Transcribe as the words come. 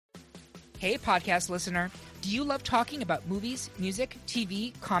Hey, podcast listener. Do you love talking about movies, music,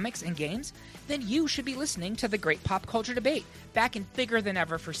 TV, comics, and games? Then you should be listening to The Great Pop Culture Debate, back and bigger than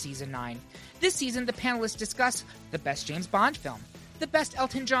ever for Season 9. This season, the panelists discuss the best James Bond film, the best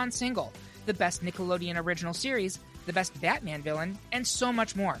Elton John single, the best Nickelodeon original series, the best Batman villain, and so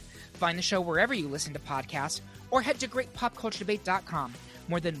much more. Find the show wherever you listen to podcasts, or head to greatpopculturedebate.com.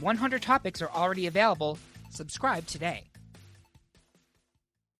 More than 100 topics are already available. Subscribe today.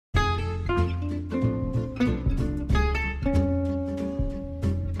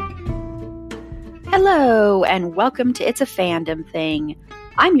 Hello, and welcome to It's a Fandom Thing.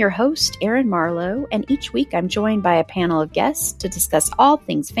 I'm your host, Erin Marlowe, and each week I'm joined by a panel of guests to discuss all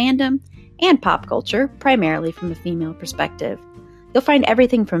things fandom and pop culture, primarily from a female perspective. You'll find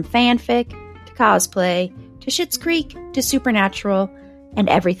everything from fanfic, to cosplay, to Schitt's Creek, to Supernatural, and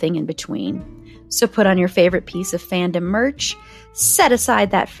everything in between. So put on your favorite piece of fandom merch, set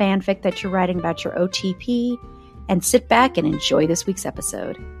aside that fanfic that you're writing about your OTP, and sit back and enjoy this week's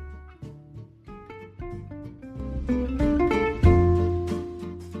episode.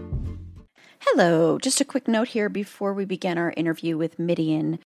 Hello, just a quick note here before we begin our interview with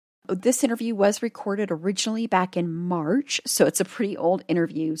Midian. This interview was recorded originally back in March, so it's a pretty old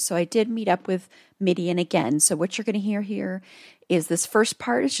interview. So I did meet up with Midian again. So what you're going to hear here is this first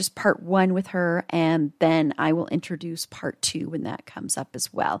part is just part one with her, and then I will introduce part two when that comes up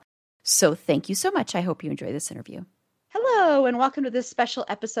as well. So thank you so much. I hope you enjoy this interview. Hello, and welcome to this special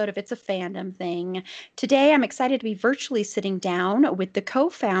episode of It's a Fandom Thing. Today, I'm excited to be virtually sitting down with the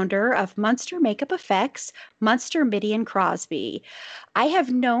co-founder of Munster Makeup Effects, Munster Midian Crosby. I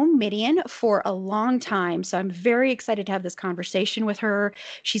have known Midian for a long time, so I'm very excited to have this conversation with her.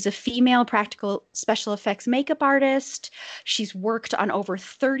 She's a female practical special effects makeup artist. She's worked on over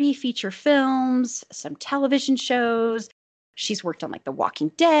 30 feature films, some television shows. She's worked on like The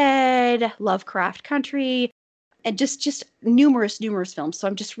Walking Dead, Lovecraft Country, and just numerous films. So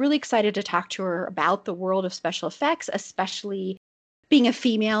I'm just really excited to talk to her about the world of special effects, especially being a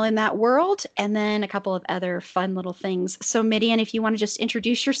female in that world, and then a couple of other fun little things. So Midian, if you want to just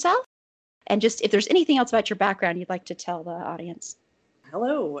introduce yourself, and just if there's anything else about your background you'd like to tell the audience.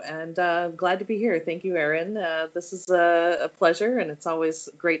 Hello, and glad to be here. Thank you, Erin. This is a pleasure, and it's always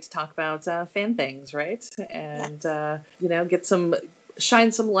great to talk about fan things, right? And,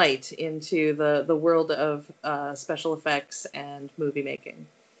 shine some light into the world of special effects and movie making.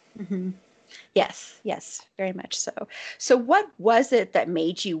 Mm-hmm. Yes, very much so. So what was it that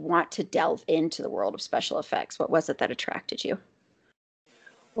made you want to delve into the world of special effects? What was it that attracted you?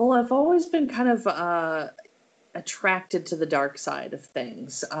 Well, I've always been kind of attracted to the dark side of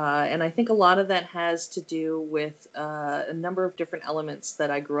things. And I think a lot of that has to do with a number of different elements that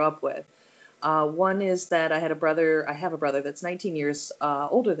I grew up with. One is that I have a brother that's 19 years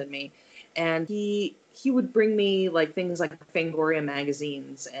older than me, and he would bring me like things like Fangoria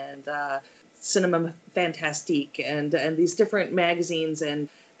magazines and Cinema Fantastique and these different magazines and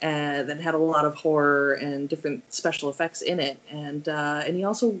that had a lot of horror and different special effects in it. And he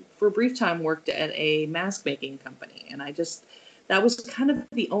also, for a brief time, worked at a mask making company, and that was kind of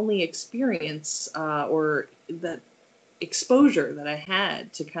the only experience or that exposure that I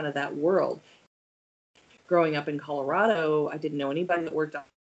had to kind of that world. Growing up in Colorado, I didn't know anybody that worked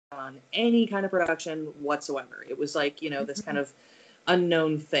on any kind of production whatsoever. It was like, this kind of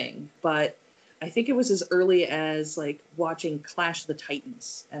unknown thing. But I think it was as early as like watching Clash of the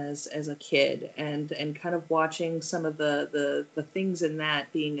Titans as a kid and kind of watching some of the things in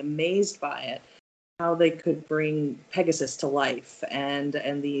that, being amazed by it, how they could bring Pegasus to life and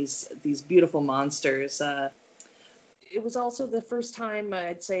these beautiful monsters. It was also the first time,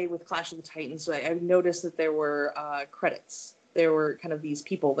 I'd say, with Clash of the Titans, I noticed that there were credits. There were kind of these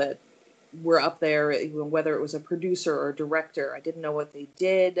people that were up there, whether it was a producer or a director. I didn't know what they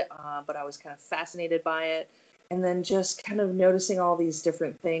did, but I was kind of fascinated by it. And then just kind of noticing all these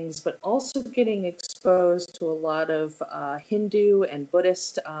different things, but also getting exposed to a lot of Hindu and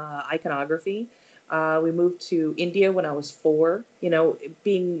Buddhist iconography. We moved to India when I was 4,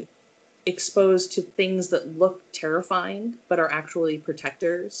 being exposed to things that look terrifying but are actually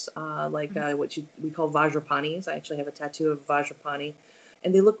protectors, like what we call Vajrapanis. I actually have a tattoo of Vajrapani,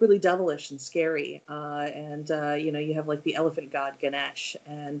 and they look really devilish and scary. You have like the elephant god Ganesh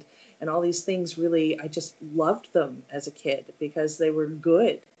and all these things. Really, I just loved them as a kid because they were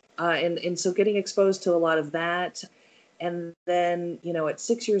good. And so getting exposed to a lot of that. And then, at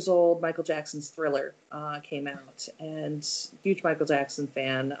 6 years old, Michael Jackson's Thriller came out, and huge Michael Jackson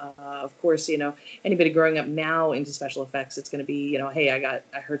fan. Of course, anybody growing up now into special effects, it's going to be, hey,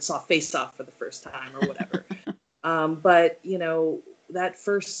 I saw Face Off for the first time or whatever. But, that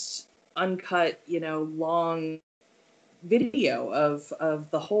first uncut, long video of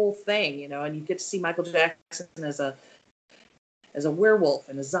the whole thing, and you get to see Michael Jackson as a werewolf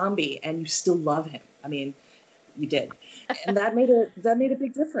and a zombie, and you still love him. I mean, you did, and that made a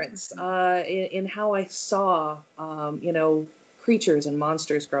big difference in how I saw, creatures and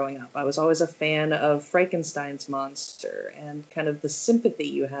monsters growing up. I was always a fan of Frankenstein's monster and kind of the sympathy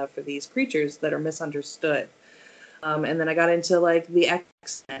you have for these creatures that are misunderstood. And then I got into like the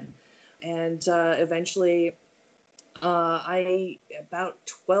X-Men, and eventually, about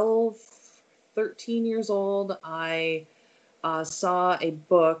 12, 13 years old, I saw a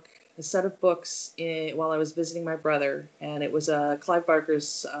set of books while I was visiting my brother, and it was Clive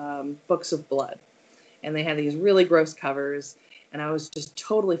Barker's Books of Blood. And they had these really gross covers, and I was just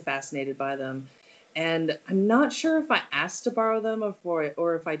totally fascinated by them. And I'm not sure if I asked to borrow them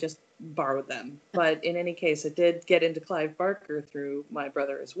or if I just borrowed them. But in any case, I did get into Clive Barker through my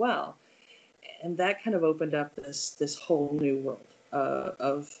brother as well. And that kind of opened up this whole new world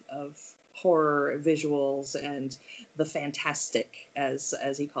of horror visuals and the fantastic, as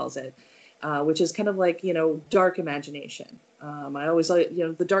he calls it, which is kind of like, dark imagination. I always,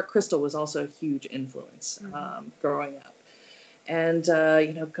 the Dark Crystal was also a huge influence growing up. And,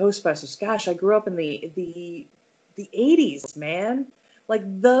 Ghostbusters, gosh, I grew up in the 80s, man.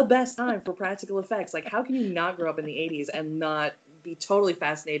 Like, the best time for practical effects. Like, how can you not grow up in the 80s and not be totally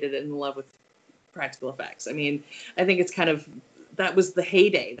fascinated and in love with practical effects? I mean, I think it's kind of, that was the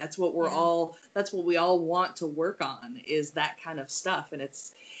heyday. That's what that's what we all want to work on, is that kind of stuff. And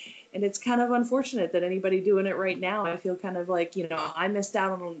it's kind of unfortunate that anybody doing it right now, I feel kind of like, I missed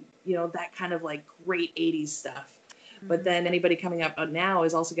out on, that kind of like great 80s stuff. But then anybody coming up now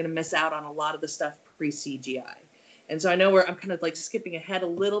is also going to miss out on a lot of the stuff pre-CGI. And so I know I'm kind of like skipping ahead a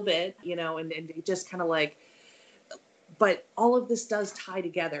little bit, and it just kind of like, but all of this does tie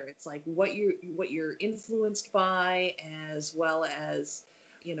together. It's like what you're influenced by, as well as,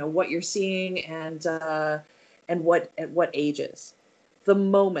 what you're seeing, and what at what ages. The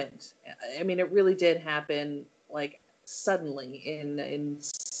moment, I mean, it really did happen like suddenly in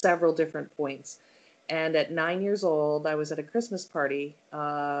several different points. And at 9 years old, I was at a Christmas party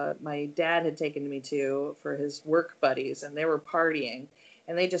my dad had taken me to for his work buddies, and they were partying,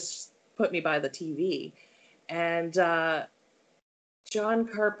 and they just put me by the TV. And John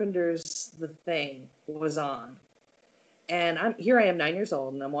Carpenter's The Thing was on. And I am 9 years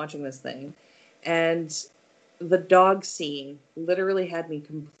old, and I'm watching this thing. And the dog scene literally had me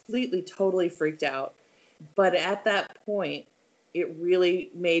completely, totally freaked out. But at that point, it really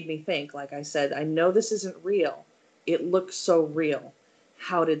made me think, like I said, I know this isn't real. It looks so real.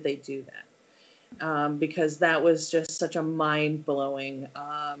 How did they do that? Because that was just such a mind-blowing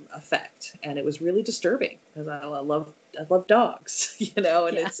effect, and it was really disturbing because I love dogs, and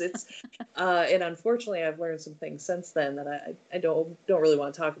it's and unfortunately I've learned some things since then that I don't really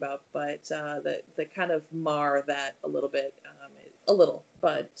want to talk about, but that kind of mar that a little bit,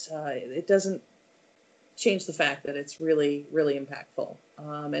 but it doesn't change the fact that it's really, really impactful.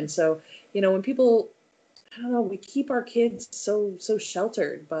 And so, when people, I don't know, we keep our kids so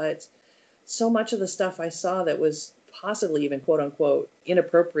sheltered, but so much of the stuff I saw that was possibly even quote unquote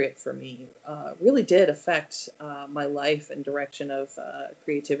inappropriate for me really did affect my life and direction of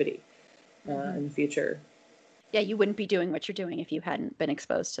creativity in the future. Yeah, you wouldn't be doing what you're doing if you hadn't been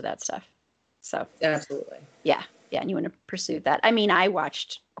exposed to that stuff. So absolutely. Yeah, and you wouldn't have pursued that. I mean, I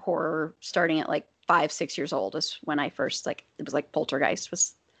watched horror starting at like 5-6 years old is when I first, like, it was like Poltergeist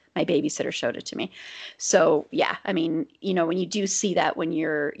was, my babysitter showed it to me. So yeah, I mean, when you do see that when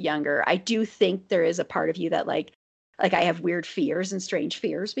you're younger, I do think there is a part of you that like I have weird fears and strange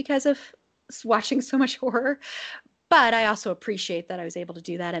fears because of watching so much horror. But I also appreciate that I was able to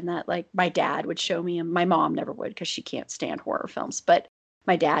do that, and that like my dad would show me, and my mom never would because she can't stand horror films, but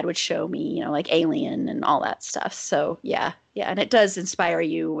my dad would show me, like Alien and all that stuff. So yeah. And it does inspire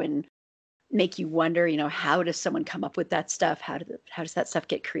you and make you wonder, how does someone come up with that stuff? How does that stuff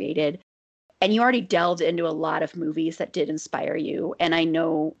get created? And you already delved into a lot of movies that did inspire you. And I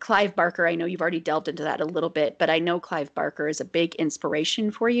know Clive Barker, I know you've already delved into that a little bit, but I know Clive Barker is a big inspiration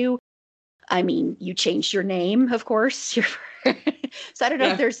for you. I mean, you changed your name, of course. So I don't know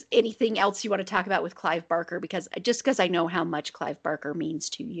if there's anything else you want to talk about with Clive Barker, because I know how much Clive Barker means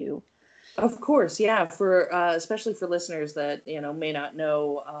to you. Of course, yeah. For especially for listeners that may not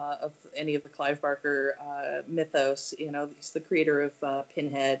know of any of the Clive Barker mythos, he's the creator of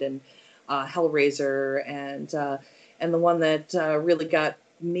Pinhead and Hellraiser, and the one that really got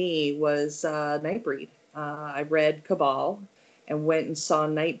me was Nightbreed. I read Cabal and went and saw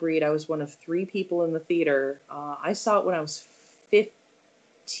Nightbreed. I was one of 3 people in the theater. I saw it when I was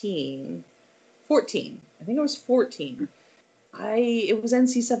 14. I think I was 14. It was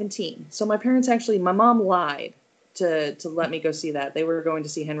NC-17. So my parents my mom lied to let me go see that. They were going to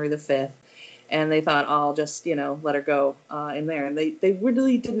see Henry V, and they thought, oh, I'll just, let her go in there. And they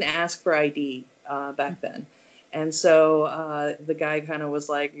really didn't ask for ID back then. And so the guy kind of was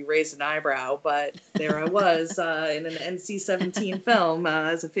like, you raised an eyebrow, but there I was in an NC-17 film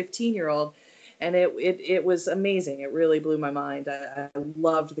as a 15-year-old. And it was amazing. It really blew my mind. I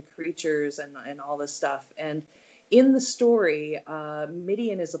loved the creatures and all this stuff. And in the story,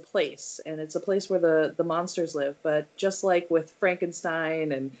 Midian is a place, and it's a place where the monsters live. But just like with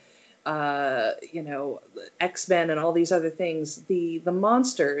Frankenstein and X-Men and all these other things, the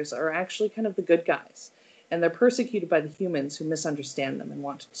monsters are actually kind of the good guys, and they're persecuted by the humans who misunderstand them and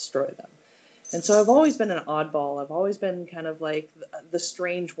want to destroy them. And so I've always been an oddball. I've always been kind of like the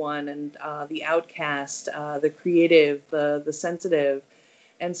strange one, and the outcast, the creative, the sensitive.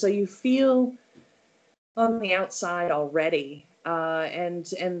 And so you feel on the outside already, and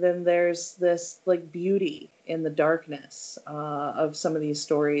then there's this like beauty in the darkness of some of these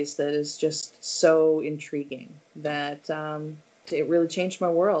stories that is just so intriguing that it really changed my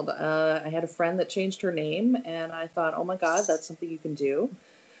world. I had a friend that changed her name, and I thought, oh my God, that's something you can do.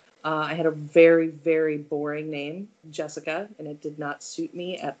 I had a very, very boring name, Jessica, and it did not suit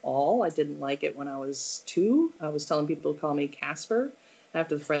me at all. I didn't like it when I was 2. I was telling people to call me Casper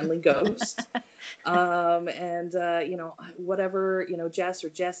after the friendly ghost. Whatever, Jess or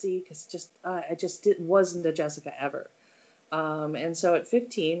Jessie, because wasn't a Jessica ever. And so at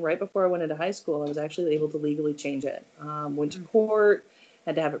 15, right before I went into high school, I was actually able to legally change it. Went to court,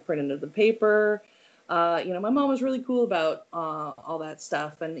 had to have it printed into the paper. My mom was really cool about all that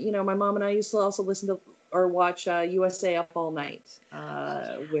stuff. And, my mom and I used to also listen to or watch USA Up All Night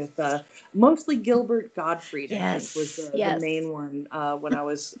with mostly Gilbert Gottfried, I think, was the main one when I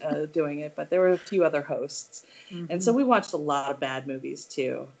was doing it. But there were a few other hosts. Mm-hmm. And so we watched a lot of bad movies,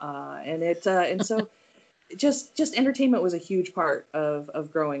 too. And so just entertainment was a huge part of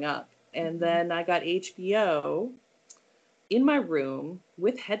growing up. And then I got HBO in my room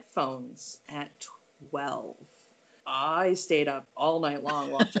with headphones at 12. I stayed up all night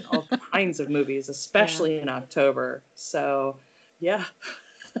long watching all kinds of movies, especially in October. So, yeah.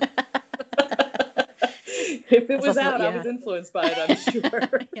 If it was out, I was influenced by it, I'm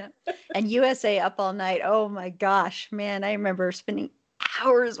sure. Yeah. And USA Up All Night. Oh my gosh, man. I remember spending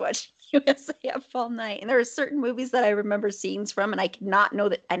hours watching USA Up All Night. And there are certain movies that I remember scenes from, and I could not know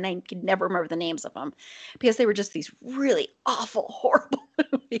that, and I could never remember the names of them because they were just these really awful, horrible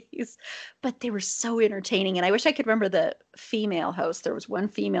movies. But they were so entertaining. And I wish I could remember the female host. There was one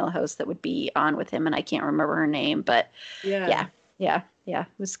female host that would be on with him, and I can't remember her name. But yeah, it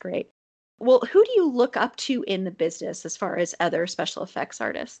was great. Well, who do you look up to in the business as far as other special effects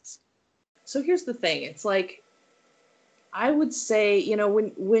artists? So here's the thing. It's like, I would say,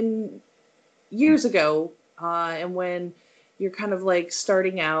 when years ago, and when you're kind of like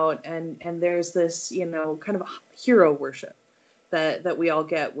starting out and there's this, kind of hero worship that we all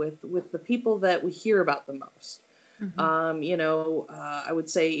get with the people that we hear about the most. Mm-hmm. I would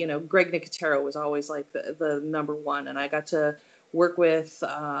say, Greg Nicotero was always like the number one. And I got to work with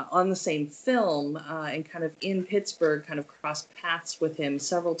on the same film and kind of in Pittsburgh, kind of crossed paths with him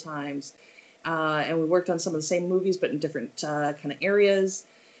several times. And we worked on some of the same movies, but in different kind of areas.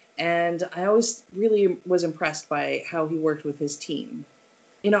 And I always really was impressed by how he worked with his team.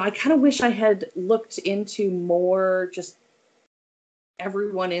 I kind of wish I had looked into more just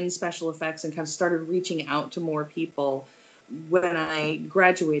everyone in special effects and kind of started reaching out to more people when I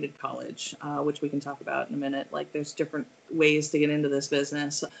graduated college, which we can talk about in a minute. Like, there's different ways to get into this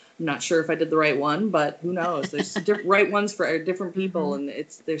business. I'm not sure if I did the right one, but who knows? There's right ones for different people, and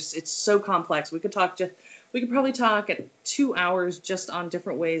it's so complex. We could probably talk at 2 hours just on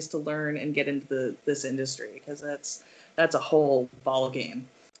different ways to learn and get into this industry, because that's a whole ball game.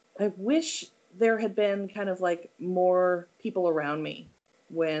 I wish there had been kind of like more people around me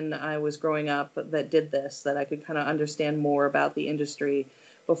when I was growing up that did this, that I could kind of understand more about the industry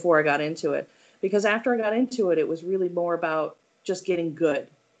before I got into it. Because after I got into it, it was really more about just getting good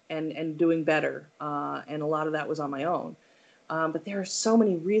and doing better. And a lot of that was on my own. But there are so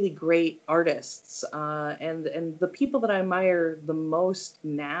many really great artists. And the people that I admire the most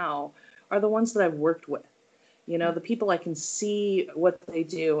now are the ones that I've worked with. The people I can see what they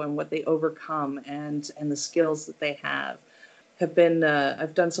do and what they overcome and the skills that they have been,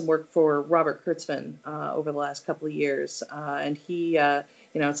 I've done some work for Robert Kurtzman over the last couple of years. And he,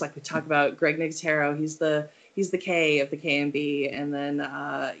 it's like we talk about Greg Nicotero, he's the K of the KMB. And then,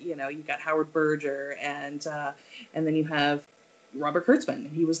 you got Howard Berger and then you have Robert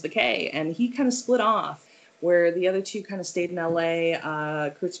Kurtzman. He was the K, and he kind of split off, where the other two kind of stayed in LA.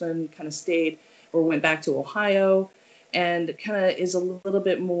 Kurtzman kind of stayed or went back to Ohio, and kind of is a little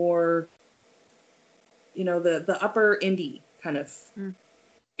bit more, the upper indie kind of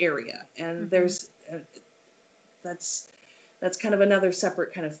area. And there's that's kind of another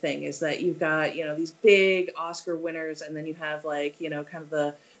separate kind of thing, is that you've got, these big Oscar winners, and then you have like, kind of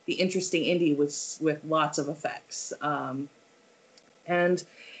the interesting indie with lots of effects. And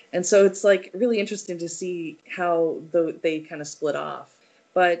so it's like really interesting to see how they kind of split off.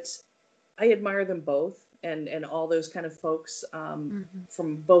 But I admire them both, and all those kind of folks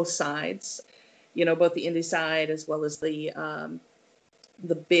from both sides, both the indie side as well as the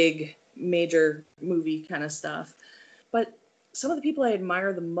big major movie kind of stuff. But some of the people I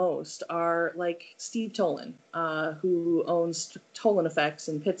admire the most are like Steve Tolan, who owns Tolan Effects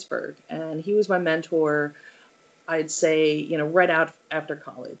in Pittsburgh. And he was my mentor, I'd say, right out after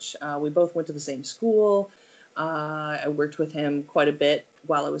college. We both went to the same school. I worked with him quite a bit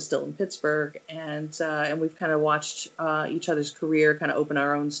while I was still in Pittsburgh. And we've kind of watched each other's career kind of open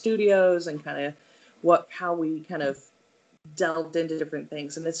our own studios, and kind of how we kind of delved into different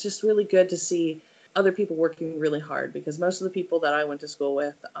things. And it's just really good to see other people working really hard, because most of the people that I went to school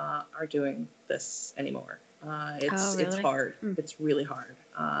with are doing this anymore. It's hard. It's really hard.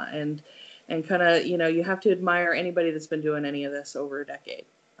 And kind of, you have to admire anybody that's been doing any of this over a decade,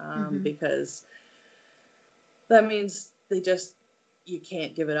 because that means you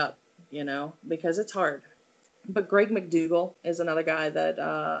can't give it up, because it's hard. But Greg McDougall is another guy that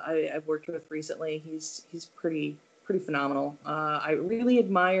I've worked with recently. He's pretty phenomenal. I really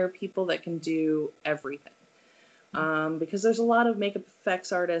admire people that can do everything, because there's a lot of makeup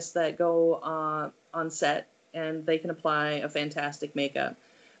effects artists that go on set and they can apply a fantastic makeup,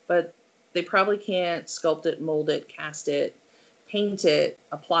 but they probably can't sculpt it, mold it, cast it, paint it,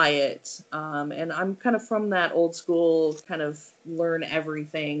 apply it. And I'm kind of from that old school kind of learn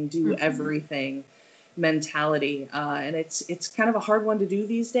everything, do everything mentality. And it's kind of a hard one to do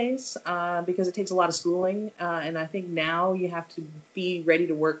these days, because it takes a lot of schooling. And I think now you have to be ready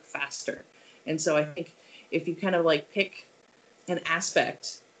to work faster. And so I think if you kind of like pick an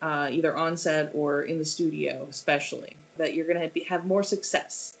aspect, either on set or in the studio, especially, that you're going to have more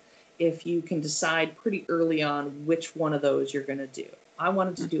success if you can decide pretty early on which one of those you're going to do. I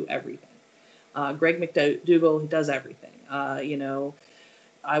wanted to do everything. Greg McDougall does everything.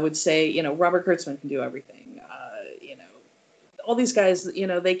 I would say, Robert Kurtzman can do everything. All these guys,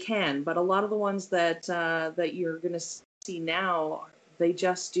 they can, but a lot of the ones that you're going to see now, they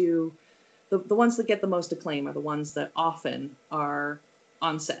just do, the ones that get the most acclaim are the ones that often are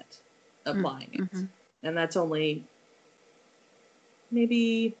on set applying it. And that's only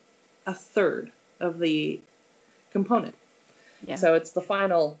maybe a third of the component. Yeah. So it's the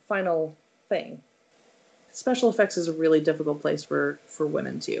final thing. Special effects is a really difficult place for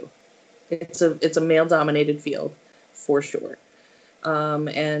women too. It's a male dominated field for sure.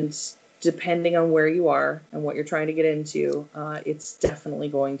 And depending on where you are and what you're trying to get into, it's definitely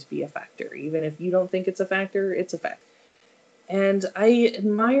going to be a factor. Even if you don't think it's a factor, it's a factor. And I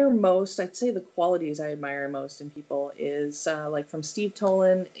admire most, I'd say the qualities I admire most in people is like from Steve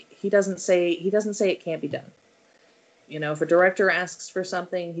Tolan, he doesn't say it can't be done. If a director asks for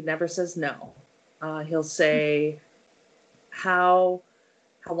something, he never says no. He'll say how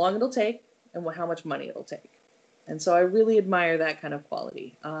long it'll take and how much money it'll take. And so I really admire that kind of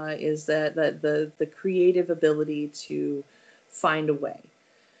quality, is that the creative ability to find a way.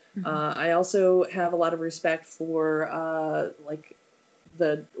 I also have a lot of respect for like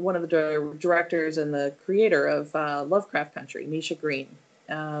one of the directors and the creator of Lovecraft Country, Misha Green.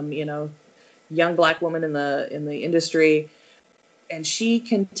 Young Black woman in the industry, and she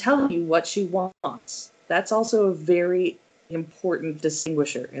can tell you what she wants. That's also a very important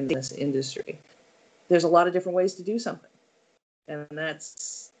distinguisher in this industry. There's a lot of different ways to do something, and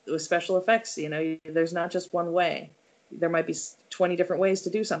that's with special effects. There's not just one way. There might be 20 different ways to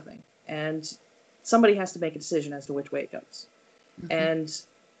do something, and somebody has to make a decision as to which way it goes. And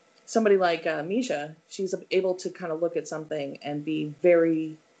somebody like Misha, she's able to kind of look at something and be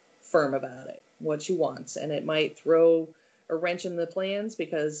very firm about it, what she wants, and it might throw a wrench in the plans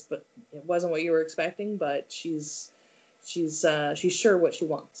but it wasn't what you were expecting, but she's sure what she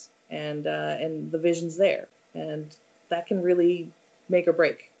wants, and the vision's there, and that can really make or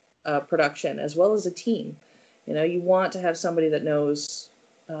break production as well as a team. You want to have somebody that knows,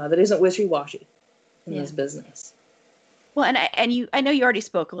 that isn't wishy-washy in this business. Well, I know you already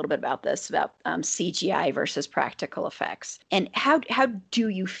spoke a little bit about this, about CGI versus practical effects. And how do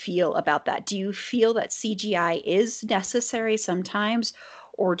you feel about that? Do you feel that CGI is necessary sometimes,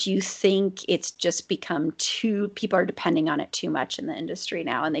 or do you think it's just become too, people are depending on it too much in the industry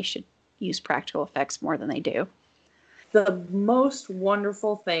now, and they should use practical effects more than they do? The most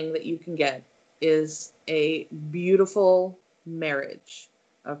wonderful thing that you can get is a beautiful marriage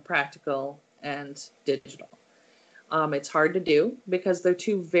of practical and digital. It's hard to do because they're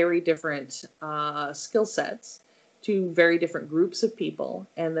two very different skill sets, two very different groups of people,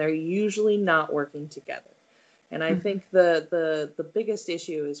 and they're usually not working together. And I think the biggest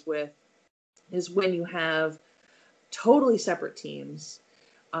issue is when you have totally separate teams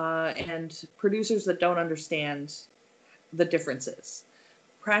and producers that don't understand the differences.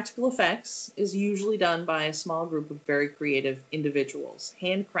 Practical effects is usually done by a small group of very creative individuals,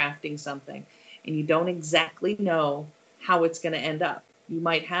 handcrafting something, and you don't exactly know how it's going to end up. You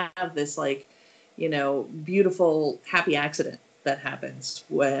might have this beautiful happy accident that happens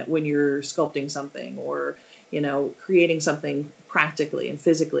when you're sculpting something or, creating something practically and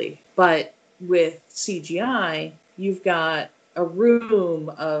physically. But with CGI, you've got a room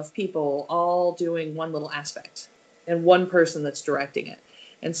of people all doing one little aspect and one person that's directing it.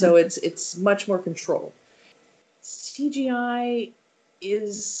 And so it's much more controlled. CGI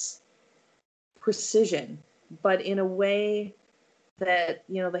is precision, but in a way that,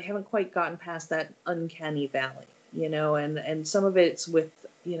 they haven't quite gotten past that uncanny valley, and some of it's with,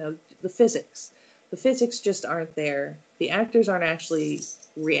 the physics. The physics just aren't there. The actors aren't actually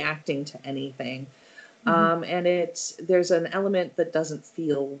reacting to anything. And there's an element that doesn't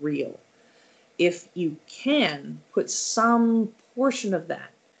feel real. If you can put some portion of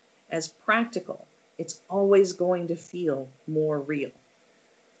that as practical, it's always going to feel more real.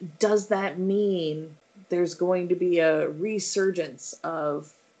 Does that mean there's going to be a resurgence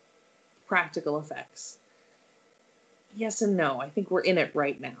of practical effects? Yes and no. I think we're in it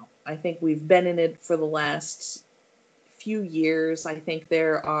right now. I think we've been in it for the last few years. I think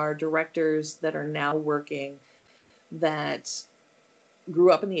there are directors that are now working that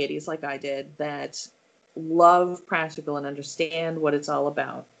grew up in the 80s like I did, that love practical and understand what it's all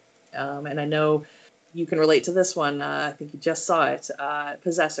about. And I know you can relate to this one. I think you just saw it,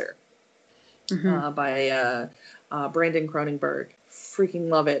 Possessor, by Brandon Cronenberg. Freaking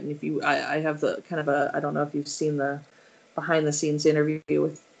love it. And I have the kind of I don't know if you've seen the behind the scenes interview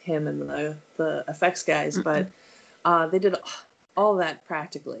with him and the effects guys, but they did all that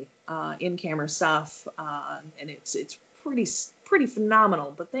practically, in camera stuff, and it's pretty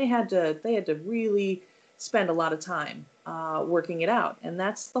phenomenal. But they had to really spend a lot of time working it out, and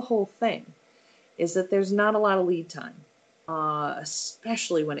that's the whole thing, is that there's not a lot of lead time,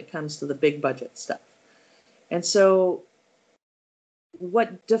 especially when it comes to the big budget stuff. And so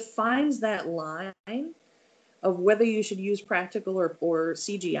what defines that line of whether you should use practical or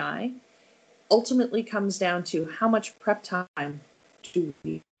CGI ultimately comes down to how much prep time do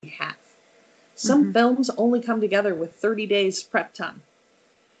we have. Some films only come together with 30 days prep time.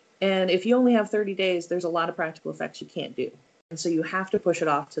 And if you only have 30 days, there's a lot of practical effects you can't do. And so you have to push it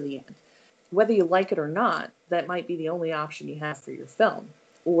off to the end. Whether you like it or not, that might be the only option you have for your film.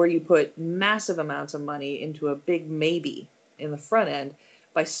 Or you put massive amounts of money into a big maybe in the front end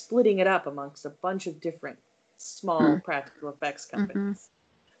by splitting it up amongst a bunch of different small practical effects companies.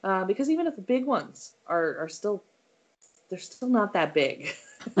 Because even if the big ones are still, they're still not that big.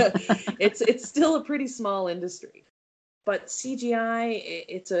 It's still a pretty small industry. But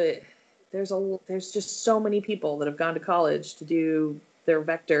CGI, there's just so many people that have gone to college to do their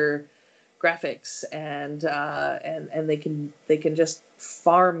vector graphics, and they can just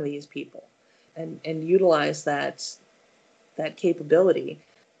farm these people and utilize that capability.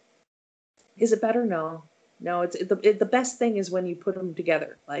 Is it better? No. It's the best thing is when you put them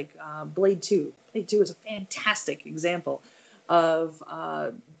together, like Blade 2. Blade 2 is a fantastic example of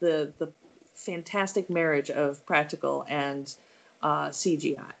the fantastic marriage of practical and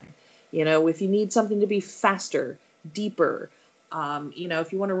CGI. If you need something to be faster, deeper,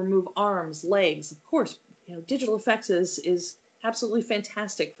 if you want to remove arms, legs, of course, digital effects is absolutely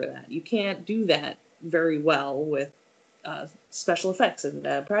fantastic for that. You can't do that very well with special effects and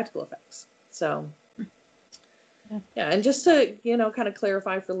practical effects. So. Yeah, and just to kind of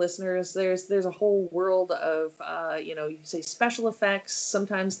clarify for listeners, there's a whole world of you say special effects.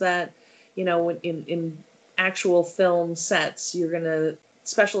 Sometimes that in actual film sets,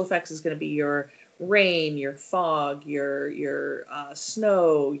 special effects is gonna be your rain, your fog, your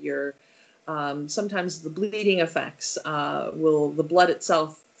snow, your sometimes the bleeding effects. The blood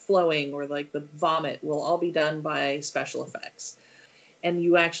itself flowing or like the vomit will all be done by special effects. And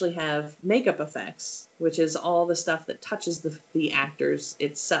you actually have makeup effects, which is all the stuff that touches the actors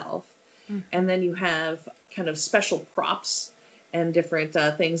itself. Mhm. And then you have kind of special props and different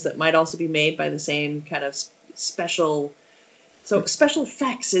things that might also be made by the same kind of special. So special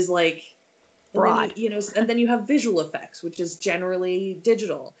effects is like, and then Broad. and then you have visual effects, which is generally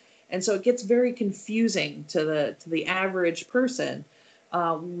digital. And so it gets very confusing to the average person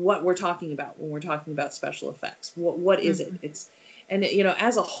what we're talking about when we're talking about special effects. What is it? And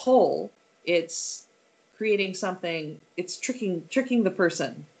as a whole, it's creating something. It's tricking the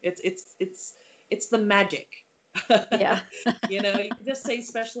person. It's the magic. Yeah. You can just say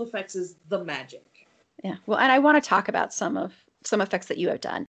special effects is the magic. Yeah. Well, and I want to talk about some effects that you have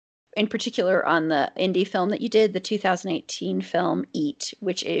done. In particular on the indie film that you did, the 2018 film Eat,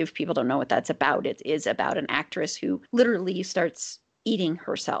 which if people don't know what that's about, it is about an actress who literally starts eating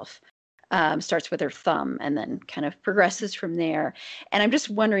herself. Starts with her thumb and then kind of progresses from there. And I'm just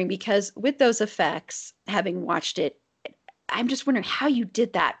wondering, because with those effects, having watched it, I'm just wondering how you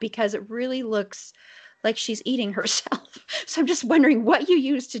did that, because it really looks like she's eating herself. So I'm just wondering what you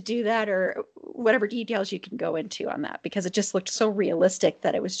used to do that, or whatever details you can go into on that, because it just looked so realistic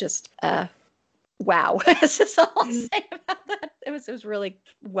that it was just wow. That's just all I'll say about that. It was really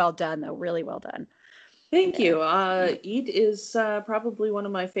well done, though. Really well done. Thank you. Eat is probably one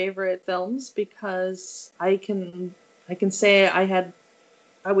of my favorite films because I can say I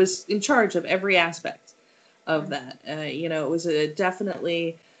was in charge of every aspect of that. It was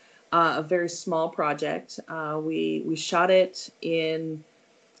definitely a very small project. We shot it in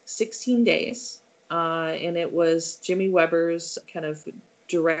 16 days, and it was Jimmy Weber's kind of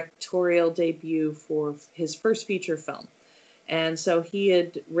directorial debut for his first feature film. And so he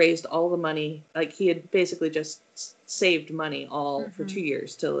had raised all the money, like he had basically just saved money all for 2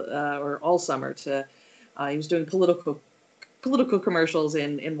 years or all summer he was doing political commercials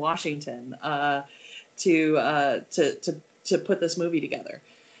in Washington to put this movie together.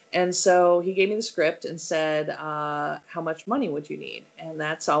 And so he gave me the script and said, how much money would you need? And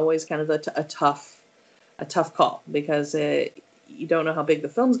that's always kind of a tough call, because you don't know how big the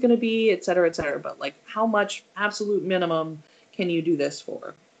film's going to be, et cetera, but like how much absolute minimum can you do this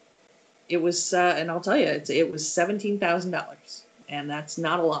for? It was, and I'll tell you, it was $17,000, and that's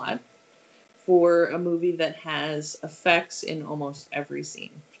not a lot for a movie that has effects in almost every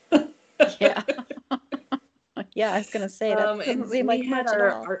scene. Yeah. Yeah, I was going to say that doesn't seem like much at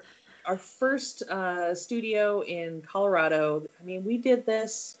all. Our first studio in Colorado. I mean, we did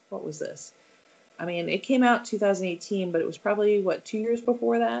this. What was this? I mean, it came out 2018, but it was probably 2 years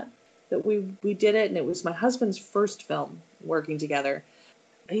before that we did it, and it was my husband's first film working together.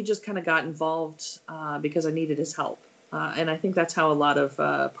 He just kind of got involved because I needed his help, and I think that's how a lot of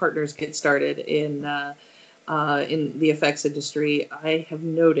partners get started in the effects industry. I have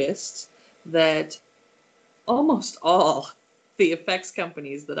noticed that almost all the effects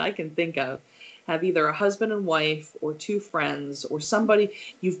companies that I can think of have either a husband and wife or two friends or somebody.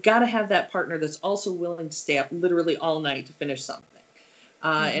 You've got to have that partner that's also willing to stay up literally all night to finish something.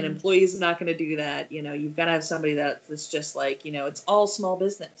 An employee is not going to do that. You've got to have somebody that's just like, it's all small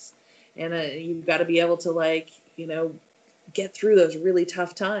business. And you've got to be able to get through those really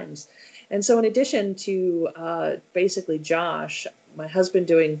tough times. And so in addition to basically Josh, my husband,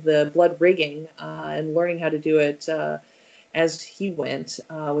 doing the blood rigging and learning how to do it as he went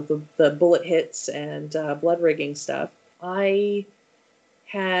with the bullet hits and blood rigging stuff, I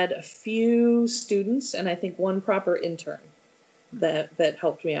had a few students and I think one proper intern that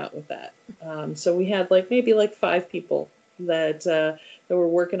helped me out with that. So we had maybe 5 people that were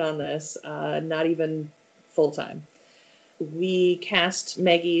working on this, not even full time. We cast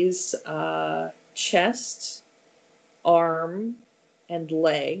Maggie's chest, arm, and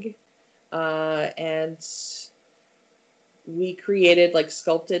leg, and we created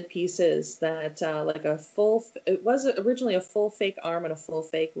sculpted pieces that it was originally a full fake arm and a full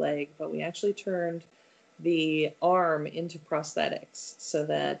fake leg, but we actually turned the arm into prosthetics so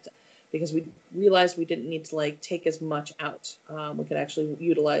that, because we realized we didn't need to take as much out, we could actually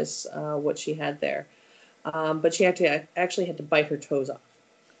utilize what she had there. But she actually had to bite her toes off.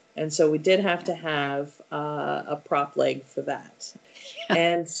 And so we did have to have a prop leg for that. Yeah.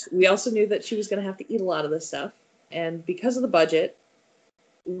 And we also knew that she was going to have to eat a lot of this stuff. And because of the budget,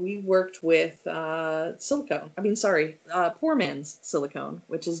 we worked with poor man's silicone,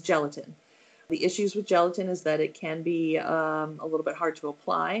 which is gelatin. The issues with gelatin is that it can be a little bit hard to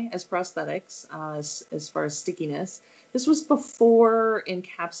apply as prosthetics as far as stickiness. This was before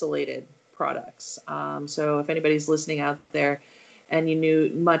encapsulated products. So if anybody's listening out there and you knew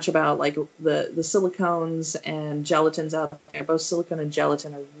much about like the silicones and gelatins out there. Both silicone and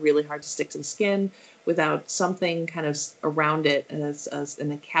gelatin are really hard to stick to the skin without something kind of around it as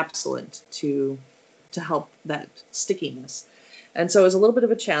an encapsulant to help that stickiness. And so it was a little bit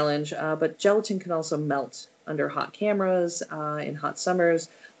of a challenge, but gelatin can also melt under hot cameras in hot summers.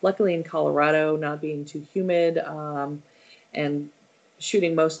 Luckily in Colorado, not being too humid and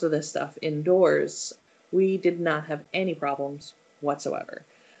shooting most of this stuff indoors, we did not have any problems whatsoever.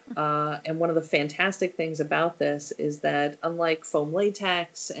 And one of the fantastic things about this is that unlike foam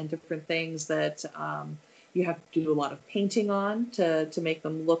latex and different things that you have to do a lot of painting on to make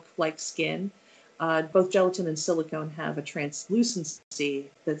them look like skin, both gelatin and silicone have a translucency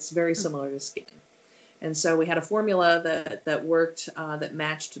that's very similar to skin. And so we had a formula that worked, that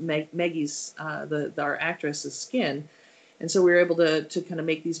matched Maggie's, our actress's skin. And so we were able to kind of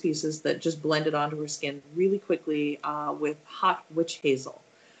make these pieces that just blended onto her skin really quickly with hot witch hazel.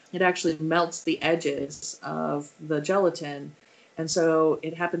 It actually melts the edges of the gelatin. And so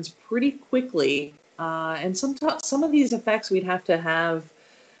it happens pretty quickly. And some of these effects we'd have to have,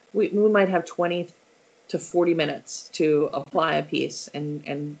 we might have 20 to 40 minutes to apply a piece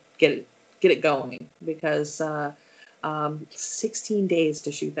and get it going, because 16 days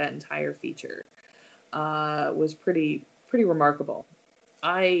to shoot that entire feature was pretty remarkable.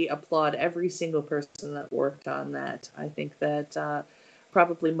 I applaud every single person that worked on that. I think that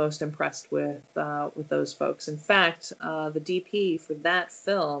probably most impressed with those folks. In fact, the DP for that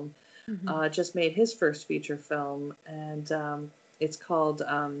film just made his first feature film, and it's called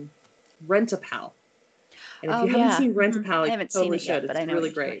Rent-A-Pal. And if you haven't seen Rent-A-Pal, you totally should. It's really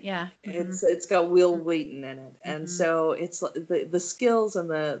great. Yeah. It's got Will Wheaton in it. And so it's the skills and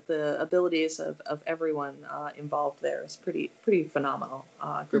the abilities of everyone involved there is pretty phenomenal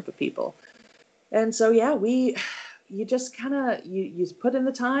group of people. And so, yeah, you just kind of, you put in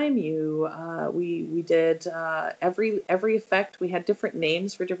the time, we did every effect. We had different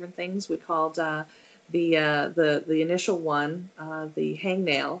names for different things. We called the initial one, the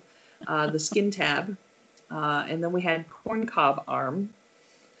hangnail, the skin tab. And then we had corncob arm,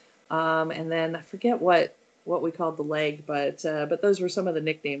 and then I forget what we called the leg, but those were some of the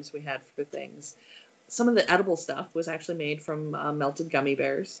nicknames we had for things. Some of the edible stuff was actually made from melted gummy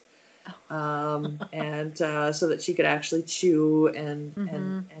bears, and so that she could actually chew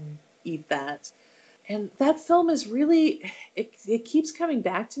and eat that. And that film is really, it keeps coming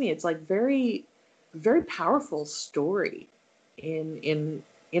back to me. It's like very, very powerful story in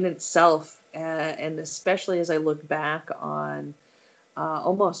itself. And especially as I look back on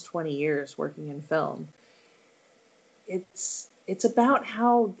almost 20 years working in film, it's about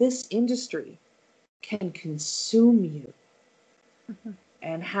how this industry can consume you,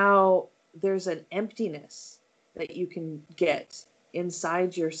 and how there's an emptiness that you can get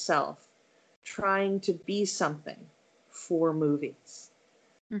inside yourself trying to be something for movies.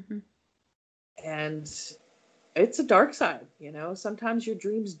 And it's a dark side, sometimes your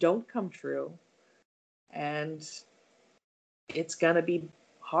dreams don't come true, and it's gonna be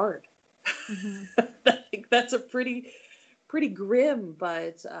hard. I think that's a pretty grim,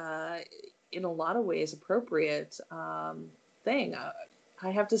 but in a lot of ways appropriate thing. I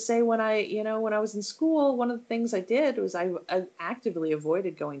have to say, when I was in school, one of the things I did was I actively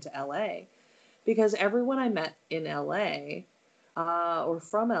avoided going to LA, because everyone I met in LA or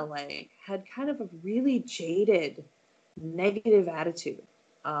from LA had kind of a really jaded, negative attitude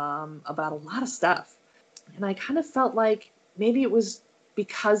about a lot of stuff. And I kind of felt like maybe it was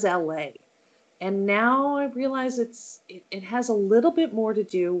because LA. And now I realize it has a little bit more to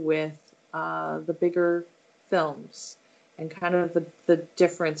do with the bigger films, and kind of the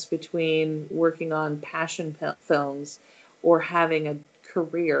difference between working on passion films or having a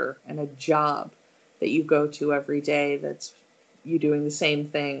career and a job that you go to every day that's you doing the same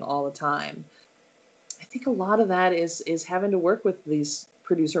thing all the time. I think a lot of that is having to work with these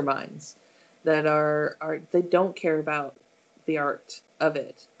producer minds that are they don't care about the art of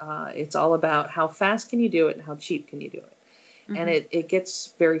it. It's all about how fast can you do it and how cheap can you do it. And it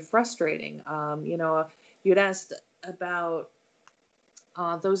gets very frustrating. You'd asked about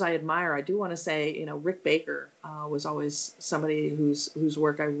those I admire. I do want to say, Rick Baker was always somebody whose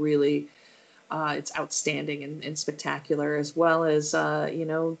work I really, it's outstanding and spectacular, as well as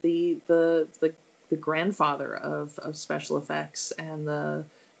the grandfather of special effects, and the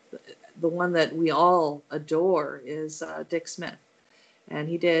one that we all adore is Dick Smith. And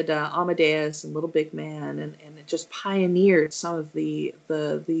he did Amadeus and Little Big Man, and it just pioneered some of the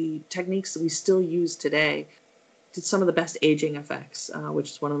techniques that we still use today. Did some of the best aging effects,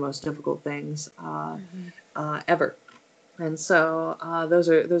 which is one of the most difficult things ever. And so those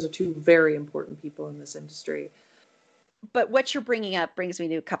are two very important people in this industry. But what you're bringing up brings me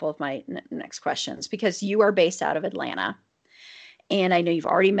to a couple of my next questions, because you are based out of Atlanta. And I know you've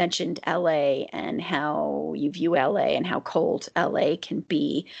already mentioned LA and how you view LA and how cold LA can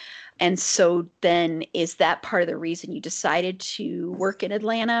be. And so then is that part of the reason you decided to work in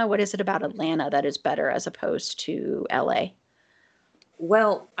Atlanta? What is it about Atlanta that is better as opposed to LA?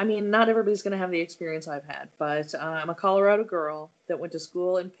 Well, I mean, not everybody's going to have the experience I've had, but I'm a Colorado girl that went to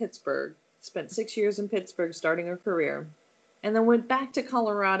school in Pittsburgh, spent 6 years in Pittsburgh starting her career, and then went back to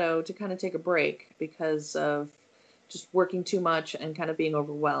Colorado to kind of take a break because of just working too much and kind of being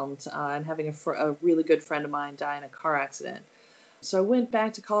overwhelmed and having a really good friend of mine die in a car accident. So I went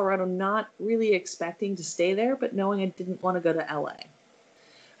back to Colorado, not really expecting to stay there, but knowing I didn't want to go to LA.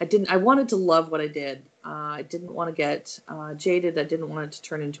 I wanted to love what I did. I didn't want to get jaded. I didn't want it to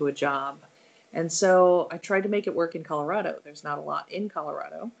turn into a job. And so I tried to make it work in Colorado. There's not a lot in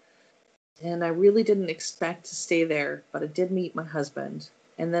Colorado. And I really didn't expect to stay there, but I did meet my husband.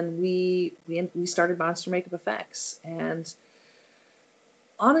 And then we started Monster Makeup Effects. And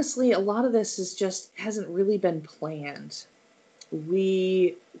honestly, a lot of this hasn't really been planned.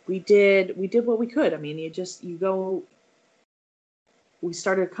 We did what we could. I mean, we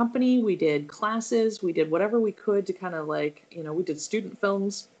started a company, we did classes, we did whatever we could to kind of we did student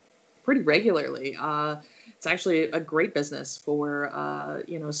films pretty regularly. It's actually a great business for,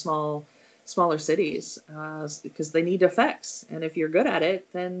 smaller cities because they need effects. And if you're good at it,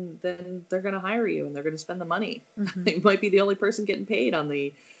 then they're going to hire you and they're going to spend the money. Mm-hmm. You might be the only person getting paid on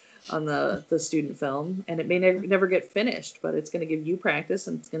the student film, and it may never get finished, but it's going to give you practice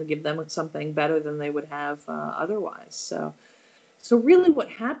and it's going to give them something better than they would have otherwise. So really what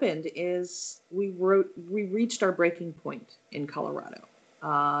happened is we reached our breaking point in Colorado,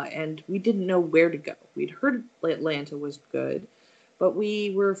 and we didn't know where to go. We'd heard Atlanta was good, but we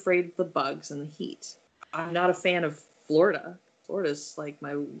were afraid of the bugs and the heat. I'm not a fan of Florida. Florida's like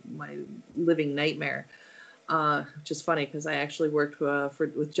my living nightmare, which is funny because I actually worked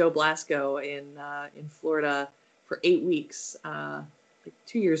with Joe Blasco in Florida for 8 weeks, like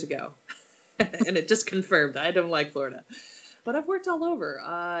 2 years ago, and it just confirmed I don't like Florida. But I've worked all over.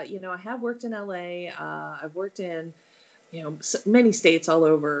 I have worked in LA. I've worked in, many states all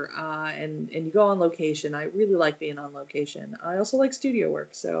over. And you go on location. I really like being on location. I also like studio work.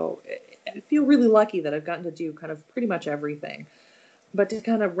 So I feel really lucky that I've gotten to do kind of pretty much everything. But to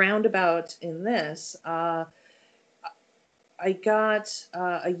kind of roundabout in this, I got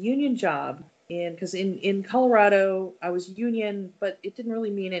a union job because in Colorado, I was union, but it didn't really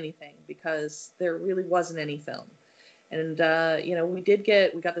mean anything because there really wasn't any film. And, we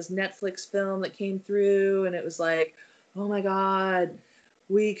got this Netflix film that came through and it was like, oh my God,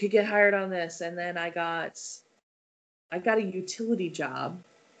 we could get hired on this. And then I got a utility job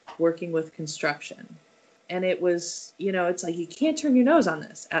working with construction. And it was, it's like, you can't turn your nose on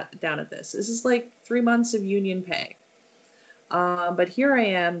this, down at this. This is like 3 months of union pay. But here I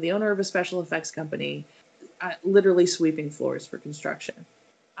am, the owner of a special effects company, literally sweeping floors for construction.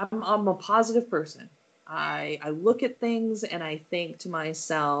 I'm a positive person. I look at things and I think to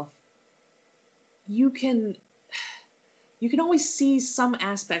myself, you can always see some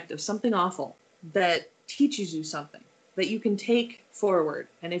aspect of something awful that teaches you something that you can take forward.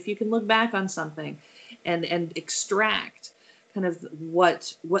 And if you can look back on something and extract kind of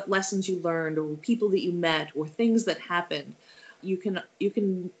what lessons you learned or people that you met or things that happened, you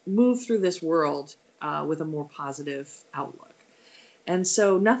can move through this world with a more positive outlook. And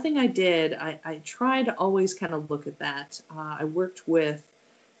so nothing I did, I tried to always kind of look at that. I worked with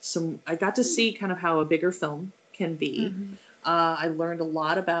I got to see kind of how a bigger film can be. Mm-hmm. I learned a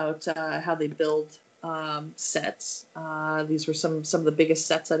lot about how they build sets. These were some of the biggest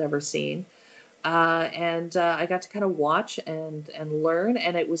sets I'd ever seen. And I got to kind of watch and learn.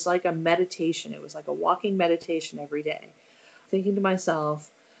 And it was like a meditation. It was like a walking meditation every day. Thinking to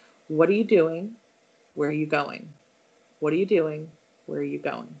myself, what are you doing? Where are you going? What are you doing? Where are you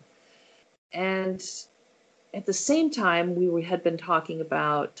going? And at the same time, we had been talking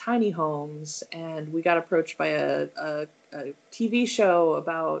about tiny homes, and we got approached by a TV show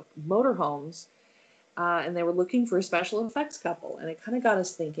about motorhomes, and they were looking for a special effects couple. And it kind of got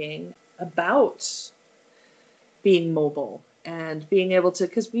us thinking about being mobile and being able to,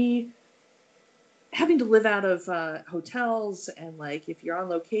 because having to live out of hotels, and like if you're on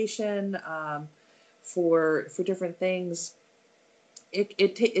location for different things,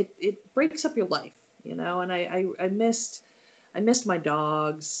 it breaks up your life, and I missed my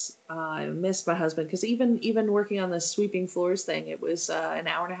dogs. I missed my husband, because even working on this sweeping floors thing, it was an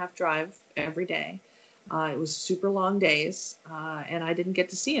hour and a half drive every day. It was super long days, and I didn't get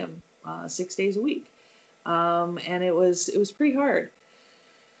to see him 6 days a week, and it was pretty hard.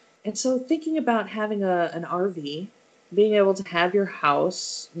 And so thinking about having an RV, being able to have your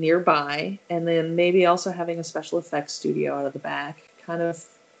house nearby, and then maybe also having a special effects studio out of the back, kind of,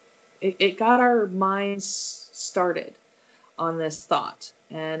 it got our minds started on this thought.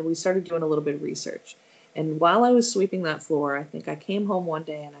 And we started doing a little bit of research. And while I was sweeping that floor, I think I came home one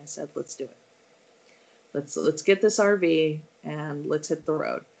day and I said, let's do it. Let's get this RV and let's hit the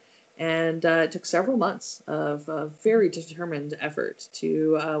road. And it took several months of very determined effort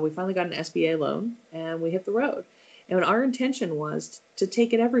to, we finally got an SBA loan and we hit the road. And our intention was to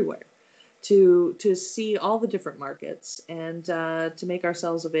take it everywhere, to see all the different markets and to make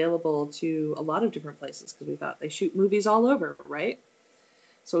ourselves available to a lot of different places, because we thought they shoot movies all over, right?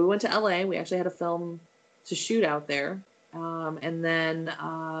 So we went to LA. We actually had a film to shoot out there. And then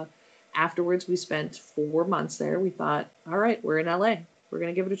afterwards, we spent 4 months there. We thought, all right, we're in LA. We're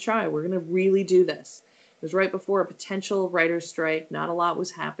going to give it a try. We're going to really do this. It was right before a potential writer's strike. Not a lot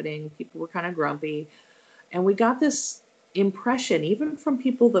was happening. People were kind of grumpy. And we got this impression, even from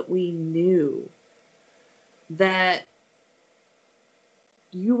people that we knew, that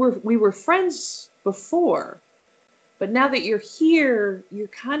we were friends before, but now that you're here, you're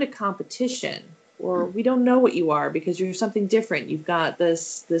kind of competition, or we don't know what you are because you're something different. You've got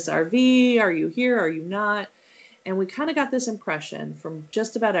this RV. Are you here? Are you not? And we kind of got this impression from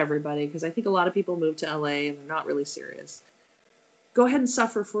just about everybody, because I think a lot of people move to LA and they're not really serious. Go ahead and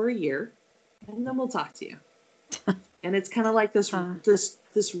suffer for a year, and then we'll talk to you. And it's kind of like this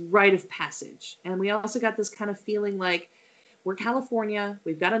rite of passage. And we also got this kind of feeling like, we're California,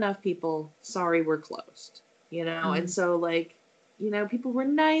 we've got enough people, sorry, we're closed. And so, like, people were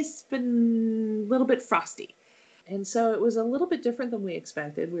nice, but a little bit frosty. And so it was a little bit different than we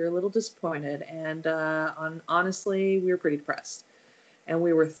expected. We were a little disappointed, and honestly, we were pretty depressed. And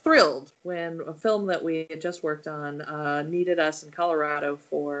we were thrilled when a film that we had just worked on needed us in Colorado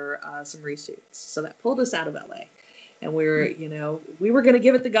for some reshoots. So that pulled us out of LA. And we were going to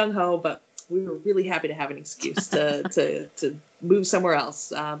give it the gung-ho, but we were really happy to have an excuse to move somewhere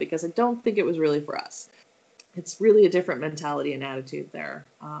else, because I don't think it was really for us. It's really a different mentality and attitude there,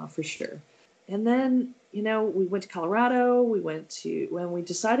 for sure. And then, we went to Colorado. When we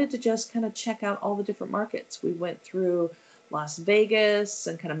decided to just kind of check out all the different markets, we went through Las Vegas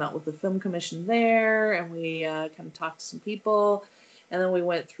and kind of met with the film commission there. And we kind of talked to some people. And then we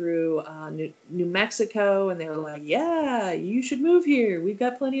went through New Mexico, and they were like, yeah, you should move here. We've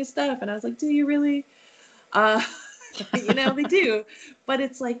got plenty of stuff. And I was like, do you really? They do. But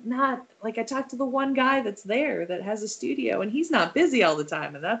it's like, not like, I talked to the one guy that's there that has a studio, and he's not busy all the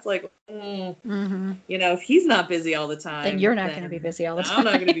time. And that's like, if he's not busy all the time, then you're not going to be busy all the time. I'm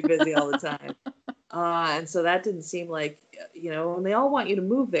not going to be busy all the time. And so that didn't seem like, and they all want you to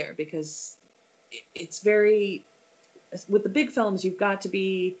move there because it's very, with the big films, you've got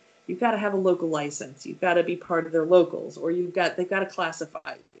to have a local license. You've got to be part of their locals, or they've got to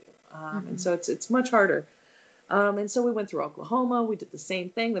classify you. And so it's much harder. And so we went through Oklahoma. We did the same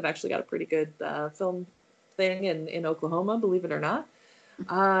thing. They've actually got a pretty good film thing in Oklahoma, believe it or not.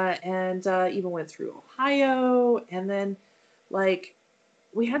 And even went through Ohio. And then, like,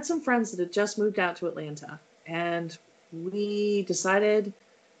 we had some friends that had just moved out to Atlanta. And we decided,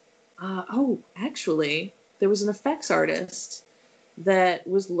 actually, there was an effects artist that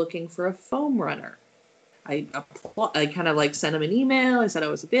was looking for a foam runner. I kind of like sent him an email. I said I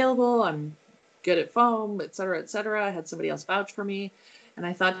was available. I'm good at foam, et cetera, et cetera. I had somebody else vouch for me. And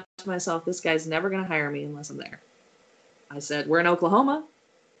I thought to myself, this guy's never going to hire me unless I'm there. I said, we're in Oklahoma.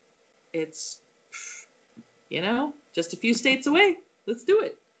 It's, just a few states away. Let's do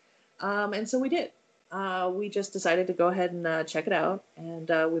it. And so we did. We just decided to go ahead and check it out. And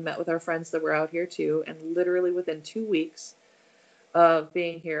we met with our friends that were out here too. And literally within 2 weeks of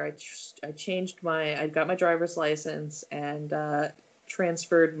being here, I got my driver's license and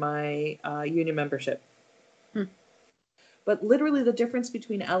transferred my union membership. But literally the difference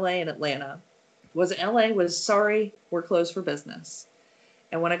between LA and Atlanta was LA was, sorry, we're closed for business.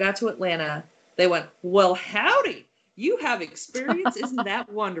 And when I got to Atlanta, they went, well, howdy. You have experience. Isn't that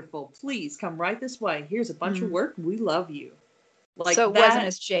wonderful? Please come right this way. Here's a bunch of work. We love you. Like, so it wasn't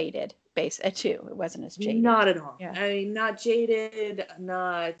as jaded, too. It wasn't as jaded. Not at all. Yeah. I mean, not jaded.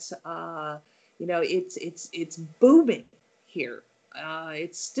 Not. It's booming here.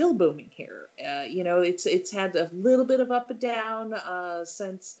 It's still booming here. It's had a little bit of up and down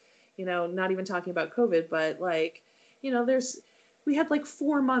since, not even talking about COVID, but like, we had like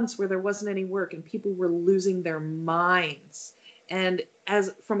 4 months where there wasn't any work and people were losing their minds. And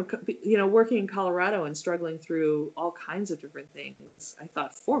as from working in Colorado and struggling through all kinds of different things, I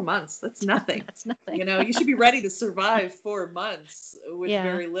thought 4 months, that's nothing. That's nothing. You should be ready to survive 4 months with Yeah.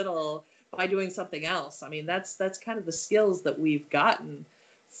 very little by doing something else. I mean, that's kind of the skills that we've gotten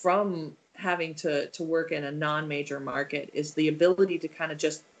from having to work in a non-major market, is the ability to kind of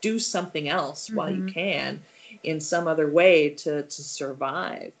just do something else while you can in some other way to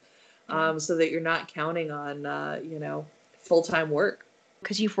survive, so that you're not counting on, full-time work.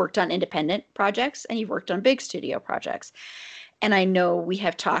 Because you've worked on independent projects and you've worked on big studio projects. And I know we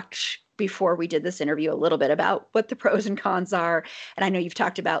have talked before we did this interview a little bit about what the pros and cons are. And I know you've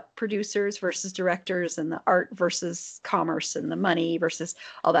talked about producers versus directors and the art versus commerce and the money versus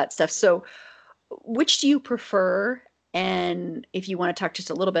all that stuff. So which do you prefer? And if you want to talk just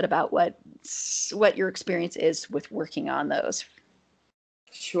a little bit about what your experience is with working on those.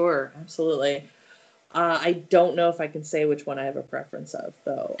 Sure, absolutely. I don't know if I can say which one I have a preference of,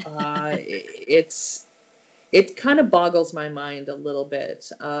 though. It kind of boggles my mind a little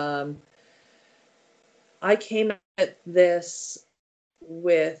bit. I came at this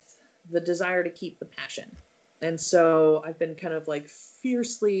with the desire to keep the passion. And so I've been kind of like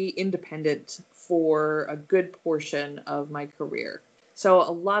fiercely independent for a good portion of my career. So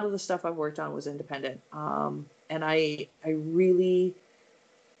a lot of the stuff I've worked on was independent. And I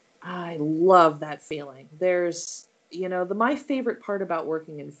love that feeling. There's, my favorite part about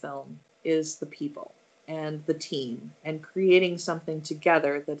working in film is the people and the team and creating something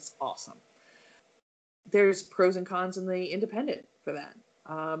together that's awesome. There's pros and cons in the independent for that.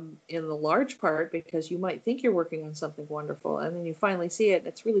 In the large part, because you might think you're working on something wonderful and then you finally see it, and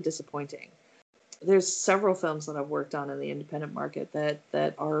it's really disappointing. There's several films that I've worked on in the independent market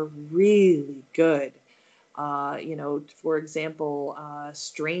that are really good. For example,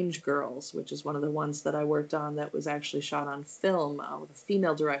 Strange Girls, which is one of the ones that I worked on that was actually shot on film with a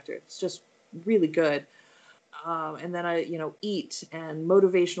female director. It's just really good. And then Eat and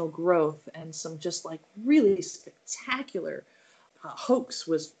Motivational Growth and some just like really spectacular. Hoax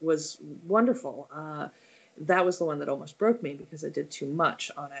was wonderful. That was the one that almost broke me because I did too much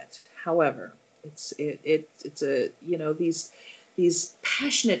on it. However, it's these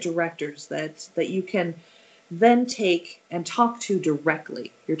passionate directors that you can then take and talk to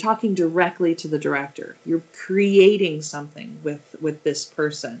directly. You're talking directly to the director. You're creating something with this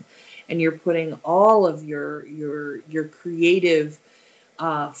person, and you're putting all of your creative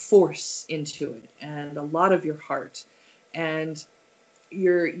force into it, and a lot of your heart. And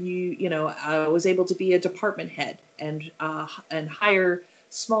I was able to be a department head and hire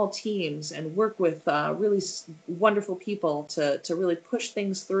small teams and work with really wonderful people to really push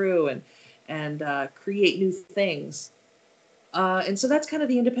things through and create new things. And so that's kind of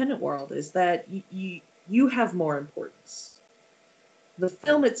the independent world, is that you have more importance. The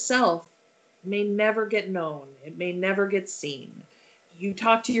film itself may never get known. It may never get seen. You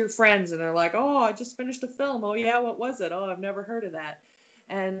talk to your friends and they're like, "Oh, I just finished a film. Oh yeah, what was it? Oh, I've never heard of that."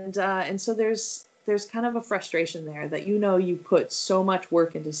 And so there's kind of a frustration there that you put so much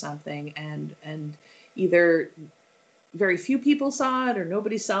work into something and either very few people saw it or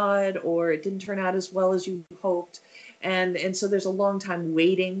nobody saw it, or it didn't turn out as well as you hoped. And so there's a long time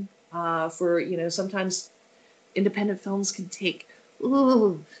waiting for, sometimes independent films can take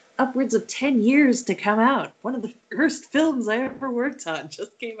upwards of 10 years to come out. One of the first films I ever worked on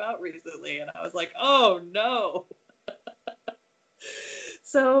just came out recently, and I was like, oh no.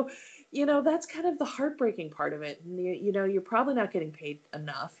 So, that's kind of the heartbreaking part of it. And, you're probably not getting paid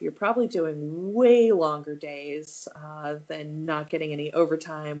enough. You're probably doing way longer days than not getting any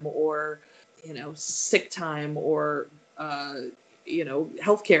overtime or, sick time or,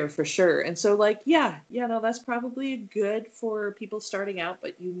 healthcare for sure. And so that's probably good for people starting out,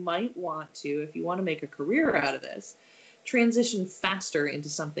 but you might want to, if you want to make a career out of this, transition faster into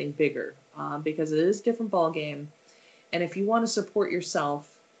something bigger because it is a different ballgame. And if you want to support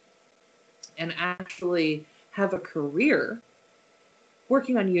yourself and actually have a career,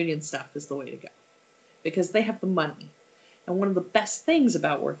 working on union stuff is the way to go because they have the money. And one of the best things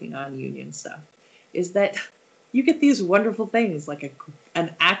about working on union stuff is that you get these wonderful things like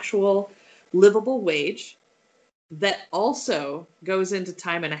an actual livable wage that also goes into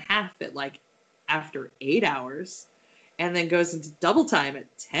time and a half at like after 8 hours, and then goes into double time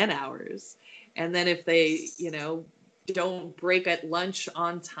at 10 hours. And then if they, don't break at lunch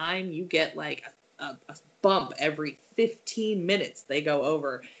on time, you get like a bump every 15 minutes they go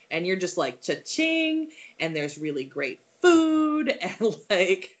over, and you're just like cha-ching, and there's really great food and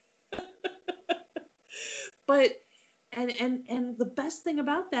like but and the best thing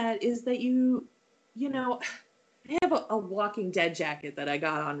about that is that you I have a Walking Dead jacket that I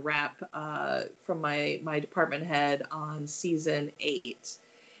got on wrap from my department head on season 8.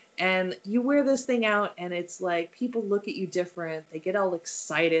 And you wear this thing out, and it's like people look at you different. They get all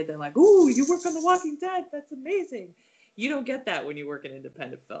excited. They're like, "Ooh, you work on The Walking Dead. That's amazing." You don't get that when you work in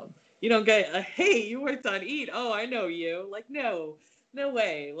independent film. You don't get "Hey, you worked on Eat. Oh, I know you." Like, no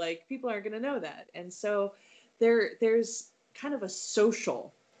way. Like, people aren't going to know that. And so there's kind of a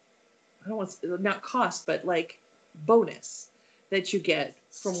social, I don't want to, not cost, but like bonus that you get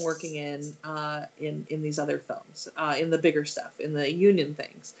from working in these other films, in the bigger stuff, in the union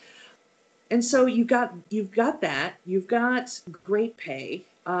things. And so you've got that, you've got great pay,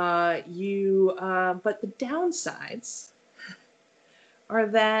 but the downsides are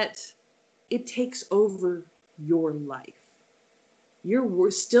that it takes over your life.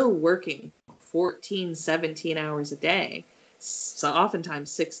 We're still working 14, 17 hours a day, so oftentimes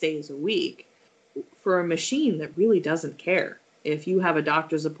 6 days a week, for a machine that really doesn't care if you have a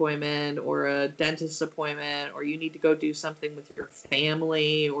doctor's appointment or a dentist's appointment, or you need to go do something with your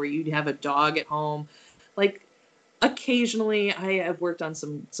family, or you have a dog at home. Like, occasionally I have worked on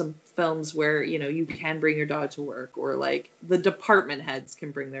some films where, you can bring your dog to work, or like the department heads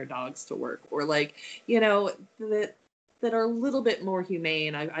can bring their dogs to work, or like, that are a little bit more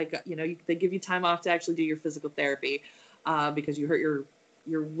humane. I got, they give you time off to actually do your physical therapy because you hurt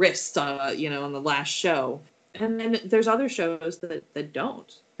your wrist, on the last show. And then there's other shows that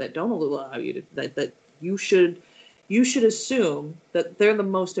don't allow you to, that you should assume that they're the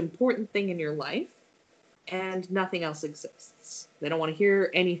most important thing in your life and nothing else exists. They don't want to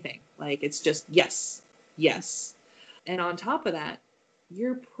hear anything. Like, it's just yes. And on top of that,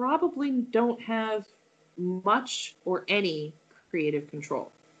 you probably don't have much or any creative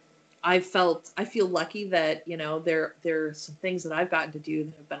control. I feel lucky that, there are some things that I've gotten to do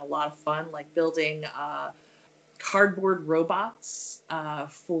that have been a lot of fun, like building cardboard robots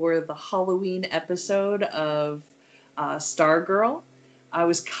for the Halloween episode of Stargirl. I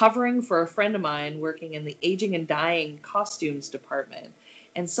was covering for a friend of mine working in the aging and dying costumes department.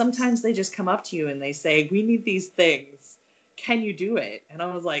 And sometimes they just come up to you and they say, "We need these things. Can you do it?" And I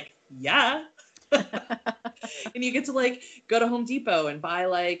was like, "Yeah." And you get to like go to Home Depot and buy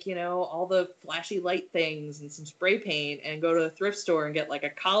like, all the flashy light things and some spray paint, and go to a thrift store and get like a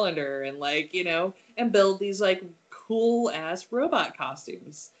colander and like, and build these like cool ass robot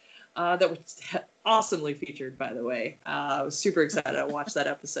costumes that were awesomely featured, by the way. I was super excited. I watched that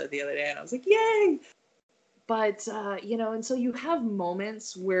episode the other day and I was like, yay. But, and so you have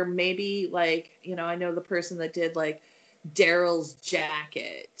moments where maybe like, I know the person that did like Daryl's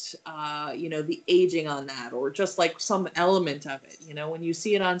jacket, the aging on that, or just like some element of it, when you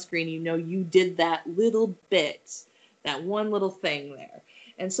see it on screen, you did that little bit, that one little thing there.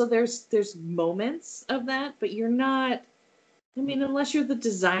 And so there's moments of that, but you're not, unless you're the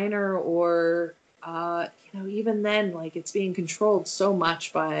designer, or, even then, like, it's being controlled so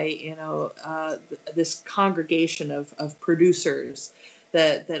much by, this congregation of producers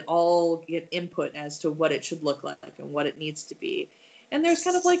that all get input as to what it should look like and what it needs to be. And there's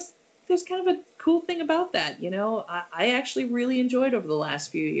kind of a cool thing about that. I actually really enjoyed over the last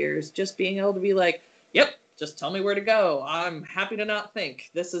few years just being able to be like, yep, just tell me where to go. I'm happy to not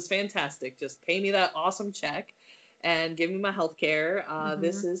think. This is fantastic. Just pay me that awesome check and give me my health care.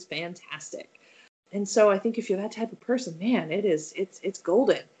 This is fantastic. And so I think if you're that type of person, man, it's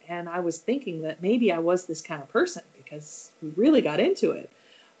golden. And I was thinking that maybe I was this kind of person because we really got into it.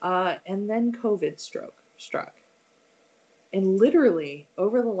 And then COVID struck. And literally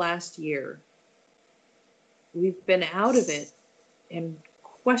over the last year, we've been out of it and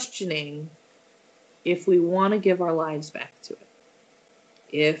questioning if we want to give our lives back to it.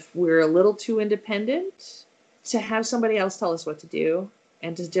 If we're a little too independent to have somebody else tell us what to do,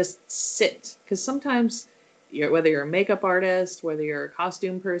 and to just sit. Because sometimes, whether you're a makeup artist, whether you're a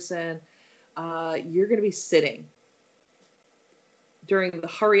costume person, you're going to be sitting. During the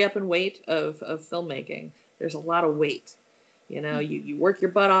hurry up and wait of filmmaking, there's a lot of wait. You work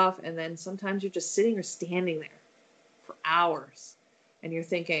your butt off, and then sometimes you're just sitting or standing there for hours. And you're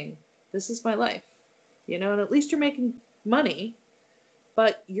thinking, this is my life. And at least you're making money,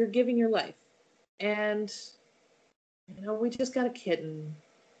 but you're giving your life. And we just got a kitten.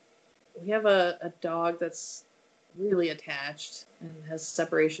 We have a dog that's really attached and has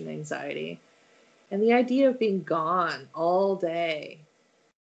separation anxiety. And the idea of being gone all day.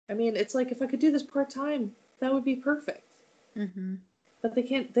 It's like, if I could do this part-time, that would be perfect. Mm-hmm. But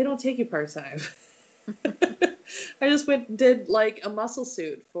they don't take you part-time. I just went and did like a muscle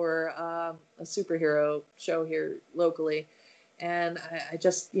suit for a superhero show here locally. And I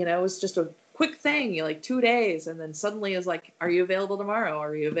just, it was just a quick thing, you like 2 days, and then suddenly is like, are you available tomorrow?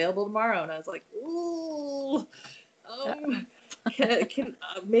 Are you available tomorrow? And I was like, ooh, can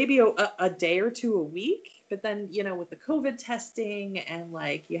maybe a day or two a week. But then, with the COVID testing, and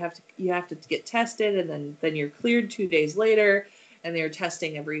like you have to get tested, and then you're cleared 2 days later, and they're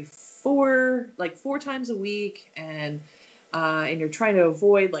testing every four times a week, and you're trying to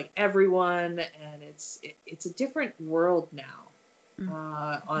avoid like everyone, and it's a different world now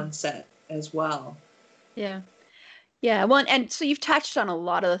on set as well. Yeah. Yeah, well, and so you've touched on a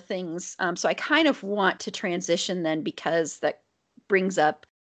lot of the things. So I kind of want to transition then, because that brings up,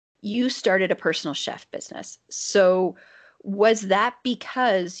 you started a personal chef business. So was that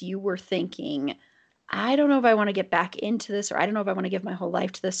because you were thinking, I don't know if I want to get back into this, or I don't know if I want to give my whole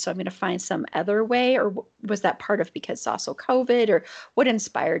life to this, so I'm going to find some other way? Or was that part of because also COVID, or what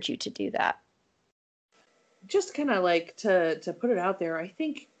inspired you to do that? Just kind of like to put it out there, I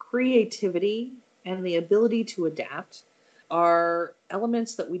think creativity and the ability to adapt are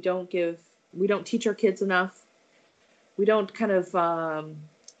elements that we don't teach our kids enough. We don't kind of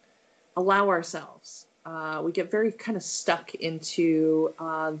allow ourselves. We get very kind of stuck into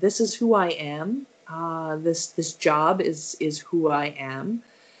this is who I am. This job is who I am,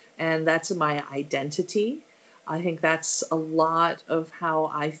 and that's my identity. I think that's a lot of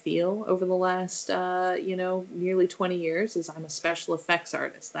how I feel over the last, nearly 20 years, is I'm a special effects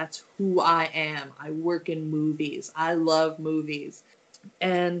artist. That's who I am. I work in movies. I love movies.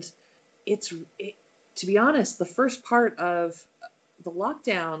 And to be honest, the first part of the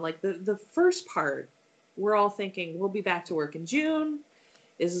lockdown, like the first part, we're all thinking we'll be back to work in June.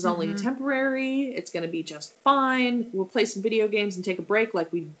 This is only temporary. It's going to be just fine. We'll play some video games and take a break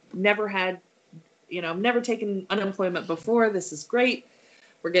like we never had. Never taken unemployment before. This is great.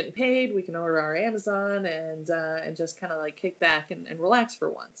 We're getting paid. We can order our Amazon and just kind of like kick back and relax for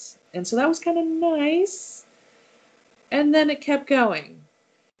once. And so that was kind of nice. And then it kept going.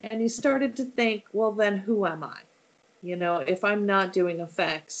 And you started to think, well, then who am I? If I'm not doing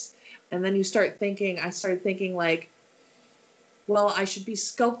effects. And then I started thinking like, well, I should be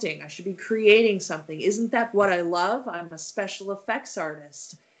sculpting. I should be creating something. Isn't that what I love? I'm a special effects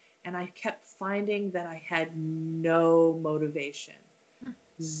artist. And I kept finding that I had no motivation,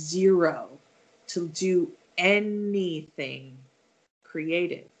 zero, to do anything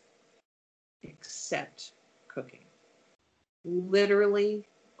creative except cooking. Literally,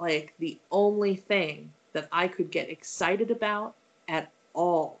 like the only thing that I could get excited about at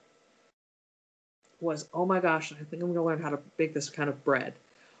all was, oh my gosh, I think I'm going to learn how to make this kind of bread.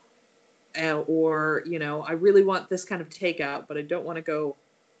 Or, I really want this kind of takeout, but I don't want to go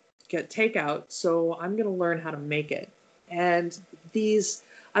get takeout, so I'm going to learn how to make it. And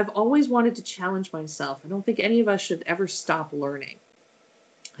I've always wanted to challenge myself. I don't think any of us should ever stop learning.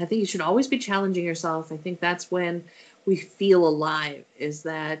 I think you should always be challenging yourself. I think that's when we feel alive, is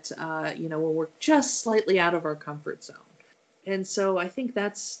that, when we're just slightly out of our comfort zone. And so I think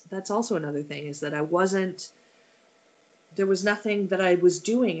that's also another thing, is that there was nothing that I was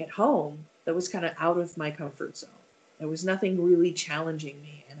doing at home that was kind of out of my comfort zone. There was nothing really challenging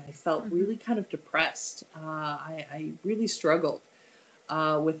me, and I felt really kind of depressed. I really struggled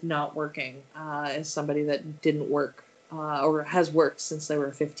with not working as somebody that didn't work or has worked since they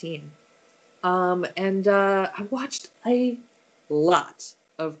were 15. I watched a lot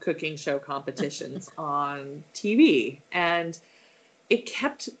of cooking show competitions on TV, and it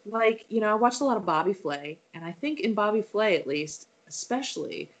kept I watched a lot of Bobby Flay, and I think in Bobby Flay, at least,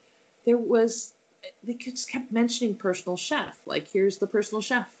 especially, they just kept mentioning personal chef. Like, here's the personal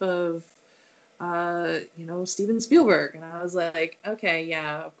chef of, Steven Spielberg. And I was like, okay,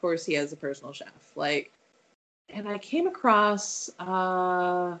 yeah, of course he has a personal chef. And I came across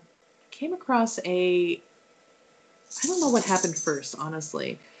I don't know what happened first,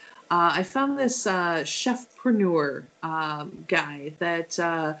 honestly. I found this chefpreneur guy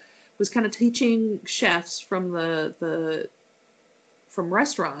that was kind of teaching chefs from from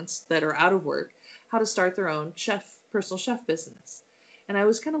restaurants that are out of work how to start their own personal chef business. And I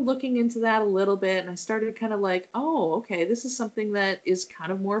was kind of looking into that a little bit, and I started kind of like, oh, okay, this is something that is kind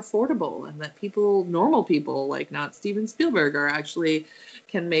of more affordable, and that normal people, like not Steven Spielberg, are actually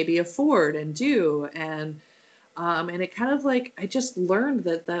can maybe afford and do. And it kind of I just learned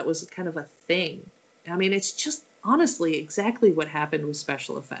that was kind of a thing. I mean, it's just honestly exactly what happened with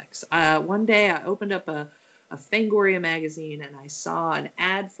special effects. One day I opened up a Fangoria magazine, and I saw an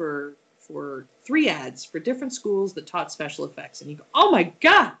ad for 3 ads for different schools that taught special effects. And you go, oh my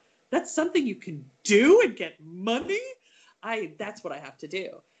God, that's something you can do and get money? That's what I have to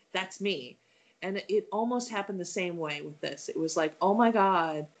do. That's me. And it almost happened the same way with this. It was like, oh my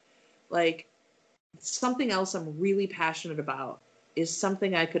God, something else I'm really passionate about is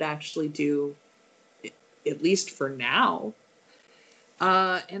something I could actually do, at least for now.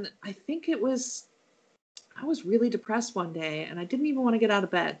 And I think I was really depressed one day and I didn't even want to get out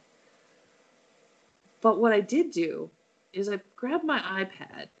of bed. But what I did do is I grabbed my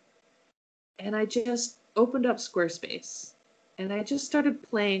iPad and I just opened up Squarespace and I just started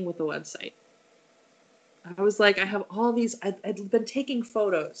playing with the website. I was like, I have all these, I'd been taking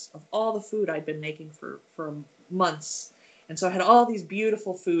photos of all the food I'd been making for months. And so I had all these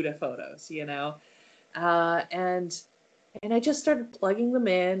beautiful food photos, you know, and I just started plugging them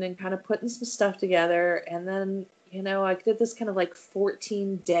in and kind of putting some stuff together. And then, you know, I did this kind of like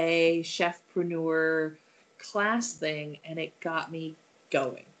 14-day chefpreneur class thing, and it got me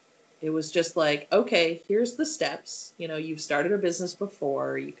going. It was just like, okay, here's the steps. You know, you've started a business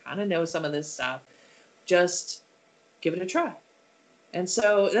before, you kind of know some of this stuff. Just give it a try. And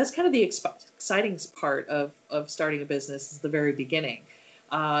so that's kind of the exciting part of starting a business is the very beginning.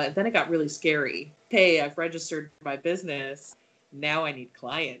 Then it got really scary. Hey, I've registered my business. Now I need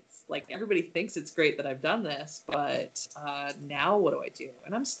clients. Like everybody thinks it's great that I've done this, but now what do I do?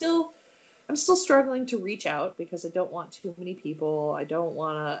 And I'm still struggling to reach out because I don't want too many people. I don't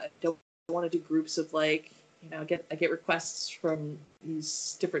want to do groups of like, you know, I get requests from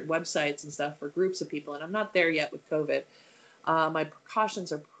these different websites and stuff for groups of people, and I'm not there yet with COVID. My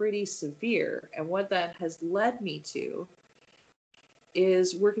precautions are pretty severe, and what that has led me to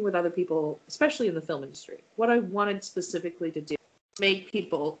is working with other people, especially in the film industry. What I wanted specifically to do, make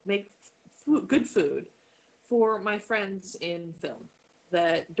good food for my friends in film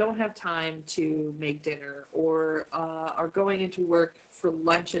that don't have time to make dinner or are going into work for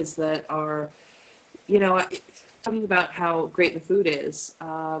lunches that are, you know, talking about how great the food is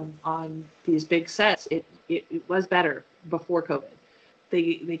on these big sets. It was better before COVID.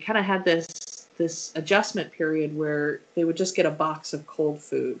 They kind of had this adjustment period where they would just get a box of cold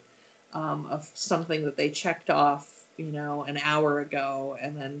food of something that they checked off, you know, an hour ago,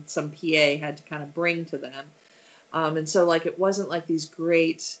 and then some PA had to kind of bring to them. And so like it wasn't like these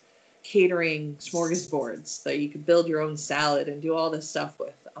great catering smorgasbords that you could build your own salad and do all this stuff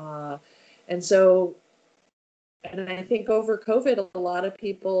with. And so, and I think over COVID, a lot of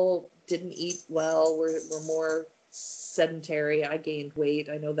people didn't eat well, were more sedentary. I gained weight,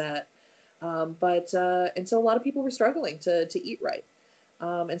 I know that. And so a lot of people were struggling to eat right.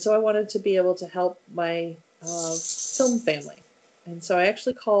 And so I wanted to be able to help my film family. And so I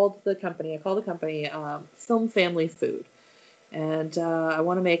actually called the company Film Family Food. And I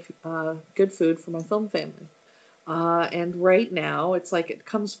want to make good food for my film family. And right now, it's like it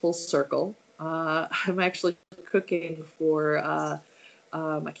comes full circle. I'm actually cooking for,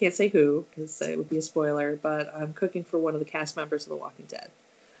 I can't say who, because it would be a spoiler, but I'm cooking for one of the cast members of The Walking Dead.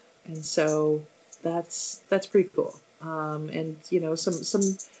 And so that's pretty cool. And, you know,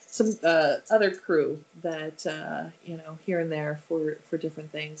 some other crew that, you know, here and there for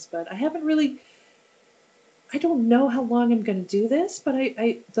different things. But I don't know how long I'm going to do this, but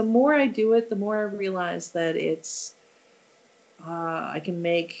the more I do it, the more I realize that I can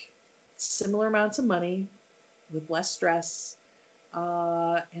make similar amounts of money with less stress.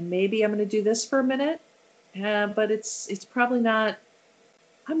 And maybe I'm going to do this for a minute, but it's probably not.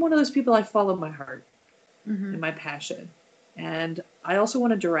 I'm one of those people, I follow my heart and my passion. And I also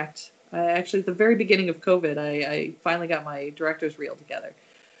want to direct. Actually, at the very beginning of COVID, I finally got my director's reel together.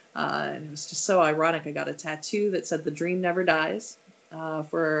 And it was just so ironic. I got a tattoo that said "The Dream Never Dies"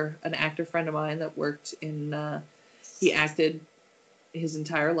 for an actor friend of mine that worked he acted his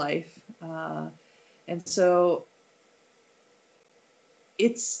entire life. And so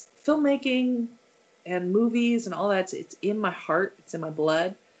it's filmmaking and movies and all that. It's in my heart. It's in my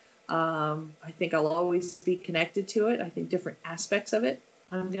blood. I think I'll always be connected to it. I think different aspects of it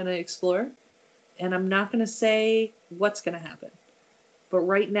I'm going to explore. And I'm not going to say what's going to happen. But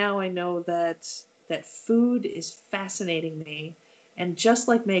right now I know that food is fascinating me. And just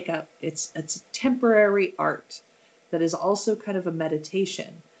like makeup, it's a temporary art that is also kind of a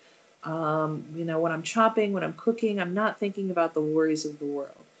meditation. You know, when I'm chopping, when I'm cooking, I'm not thinking about the worries of the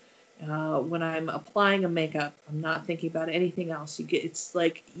world. When I'm applying a makeup, I'm not thinking about anything else. It's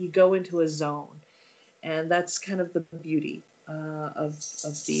like you go into a zone, and that's kind of the beauty of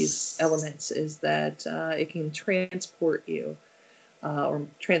these elements is that it can transport you or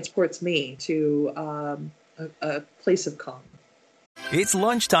transports me to a place of calm. It's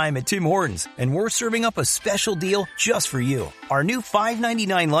lunchtime at Tim Hortons, and we're serving up a special deal just for you. Our new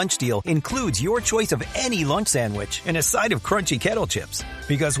 $5.99 lunch deal includes your choice of any lunch sandwich and a side of crunchy kettle chips.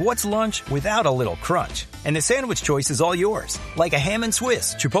 Because what's lunch without a little crunch? And the sandwich choice is all yours, like a ham and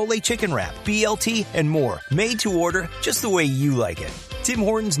Swiss, Chipotle chicken wrap, BLT, and more, made to order just the way you like it. Tim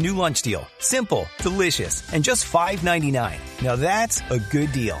Hortons' new lunch deal. Simple, delicious, and just $5.99. Now that's a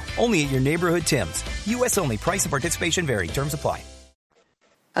good deal. Only at your neighborhood Tim's. U.S. only. Price and participation vary. Terms apply.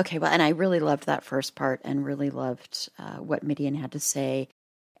 Okay, well, and I really loved that first part and really loved what Midian had to say.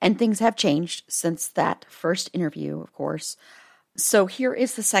 And things have changed since that first interview, of course. So here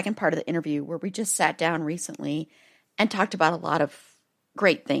is the second part of the interview where we just sat down recently and talked about a lot of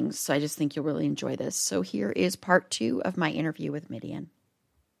great things. So I just think you'll really enjoy this. So here is part 2 of my interview with Midian.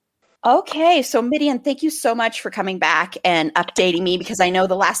 Okay, so Midian, thank you so much for coming back and updating me, because I know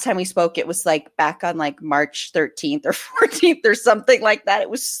the last time we spoke, it was like back on like March 13th or 14th or something like that. It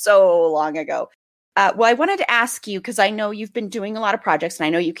was so long ago. Well, I wanted to ask you, because I know you've been doing a lot of projects and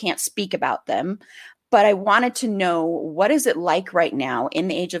I know you can't speak about them, but I wanted to know, what is it like right now in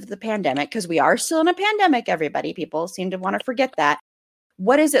the age of the pandemic? Because we are still in a pandemic, everybody. People seem to want to forget that.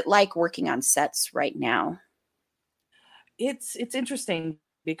 What is it like working on sets right now? It's interesting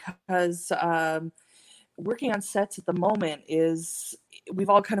because working on sets at the moment is, we've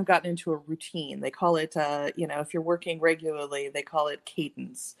all kind of gotten into a routine. They call it, if you're working regularly, they call it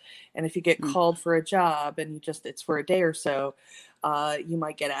cadence. And if you get called for a job and it's for a day or so, you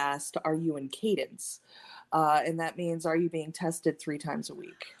might get asked, are you in cadence? And that means, are you being tested 3 times a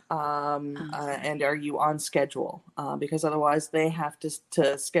week? And are you on schedule? Because otherwise they have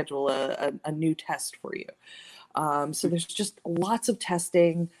to schedule a new test for you. So there's just lots of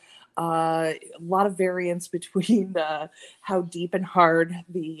testing, a lot of variance between how deep and hard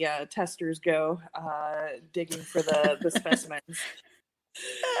the testers go digging for the specimens.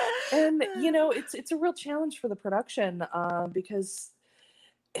 And, it's a real challenge for the production because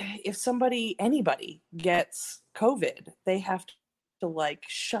if anybody gets COVID, they have to like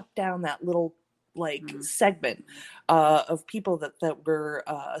shut down that little segment of people that were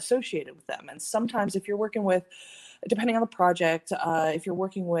associated with them. And sometimes if you're working with, depending on the project, if you're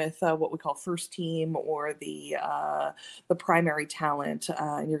working with what we call first team or the primary talent,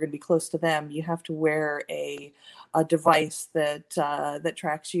 and you're going to be close to them, you have to wear a device that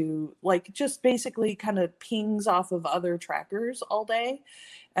tracks you, like just basically kind of pings off of other trackers all day.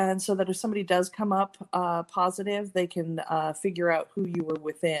 And so that if somebody does come up positive, they can figure out who you were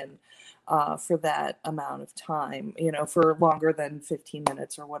within for that amount of time, for longer than 15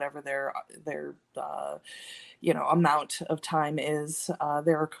 minutes or whatever their amount of time is.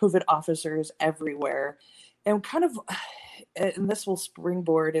 There are COVID officers everywhere. And and this will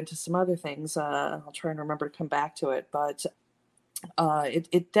springboard into some other things. I'll try and remember to come back to it, but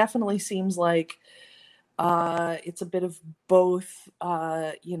it definitely seems like it's a bit of both.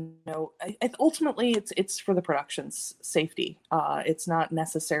 Ultimately, it's for the production's safety. It's not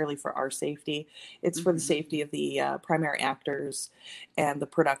necessarily for our safety. It's for the safety of the primary actors and the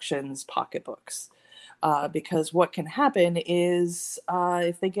production's pocketbooks. Because what can happen is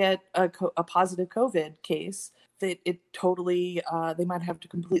if they get a positive COVID case, it totally, they might have to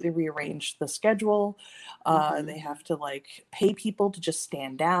completely rearrange the schedule. They have to pay people to just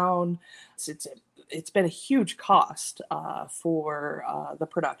stand down. It's been a huge cost for the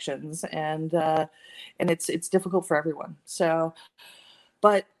productions, and it's difficult for everyone. So,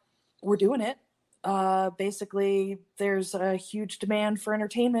 but we're doing it. Basically, there's a huge demand for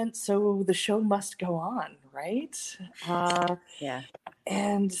entertainment, so the show must go on, right? Yeah.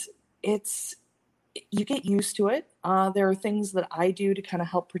 And you get used to it. There are things that I do to kind of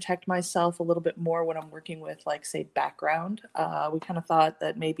help protect myself a little bit more when I'm working with, say, background. We kind of thought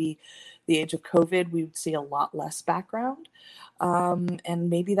that maybe the age of COVID, we would see a lot less background. And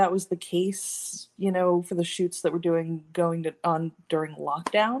maybe that was the case, for the shoots that we're going on during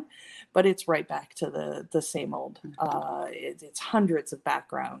lockdown, but it's right back to the same old. It's hundreds of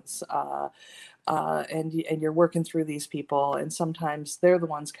backgrounds, and you're working through these people, and sometimes they're the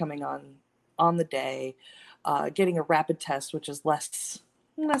ones coming on the day, getting a rapid test, which is less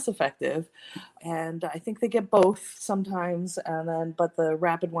effective. And I think they get both sometimes, but the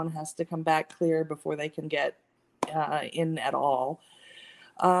rapid one has to come back clear before they can get in at all.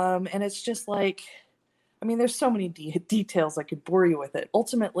 And it's just there's so many details. I could bore you with it.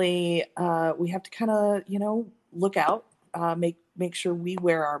 Ultimately, we have to kind of, look out, make sure we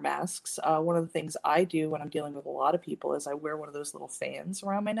wear our masks. One of the things I do when I'm dealing with a lot of people is I wear one of those little fans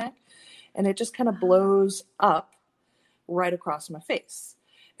around my neck, and it just kind of blows up right across my face.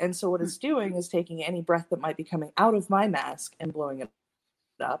 And so what it's doing is taking any breath that might be coming out of my mask and blowing it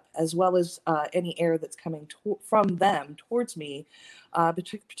up, as well as any air that's coming from them towards me.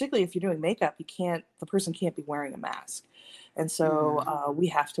 Particularly if you're doing makeup, the person can't be wearing a mask. And so we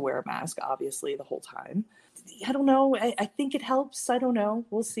have to wear a mask, obviously, the whole time. I don't know. I think it helps. I don't know.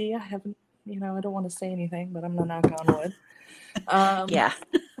 We'll see. I haven't, I don't want to say anything, but I'm going to knock on wood. Yeah.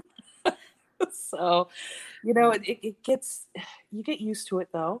 So, you get used to it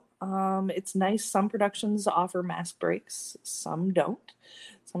though. It's nice. Some productions offer mask breaks. Some don't.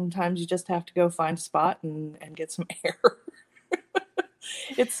 Sometimes you just have to go find a spot and get some air.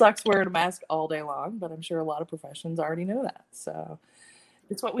 It sucks wearing a mask all day long, but I'm sure a lot of professions already know that. So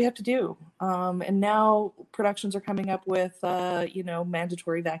it's what we have to do. And now productions are coming up with,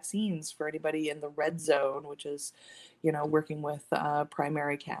 mandatory vaccines for anybody in the red zone, which is, working with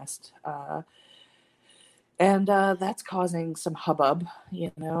primary cast. And that's causing some hubbub.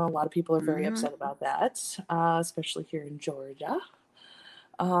 A lot of people are very upset about that, especially here in Georgia,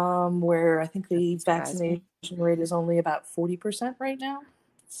 where I think the vaccination rate is only about 40% right now.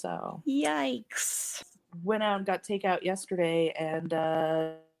 So yikes. Went out and got takeout yesterday, and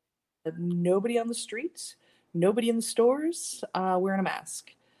nobody on the streets, nobody in the stores wearing a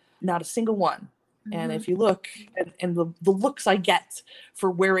mask. Not a single one. And if you look, and the looks I get for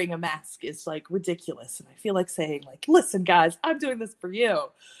wearing a mask is like ridiculous. And I feel like saying, like, listen, guys, I'm doing this for you.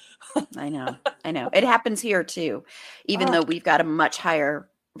 I know. It happens here too. Even though we've got a much higher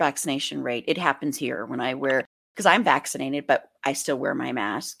vaccination rate, it happens here when I wear, because I'm vaccinated, but I still wear my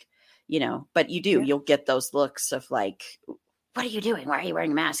mask, but you'll get those looks of like, what are you doing? Why are you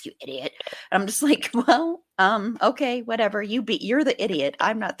wearing a mask, you idiot? And I'm just like, well, okay, whatever. You're the idiot.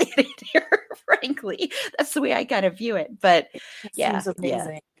 I'm not the idiot here, frankly. That's the way I kind of view it. But it seems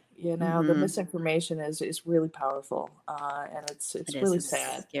amazing. Yeah. The misinformation is really powerful. And it's really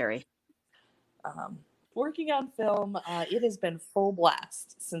sad. Scary. Working on film, it has been full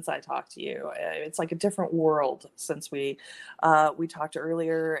blast since I talked to you. It's like a different world since we talked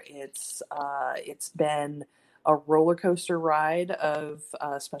earlier. It's been a roller coaster ride of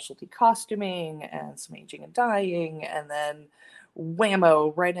specialty costuming and some aging and dyeing, and then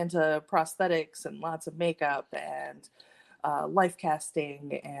whammo right into prosthetics and lots of makeup and life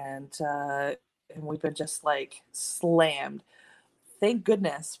casting, and we've been just like slammed. Thank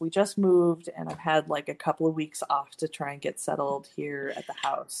goodness we just moved, and I've had like a couple of weeks off to try and get settled here at the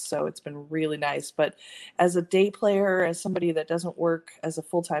house. So it's been really nice. But as a day player, as somebody that doesn't work as a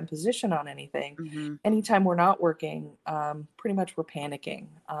full-time position on anything, anytime we're not working, pretty much we're panicking.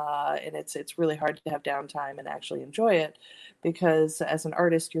 And it's really hard to have downtime and actually enjoy it, because as an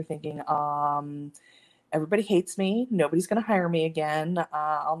artist, you're thinking, everybody hates me. Nobody's going to hire me again.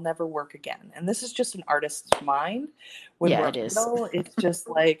 I'll never work again. And this is just an artist's mind. When we're little, it's just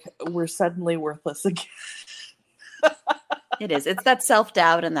like we're suddenly worthless again. It is. It's that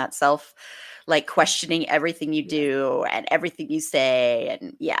self-doubt and that like questioning everything you do and everything you say.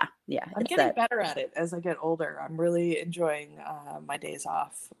 And yeah. I'm getting better at it as I get older. I'm really enjoying my days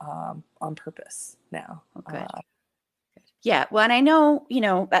off on purpose now. Okay. Yeah. Well, and I know,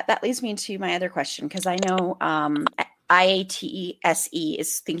 that leads me into my other question, because I know IATSE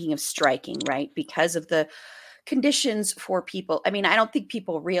is thinking of striking, right? Because of the conditions for people. I mean, I don't think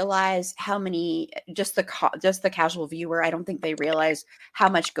people realize how many, just the casual viewer, I don't think they realize how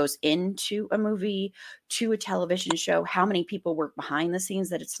much goes into a movie, to a television show, how many people work behind the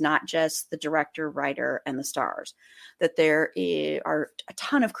scenes, that it's not just the director, writer, and the stars, that there are a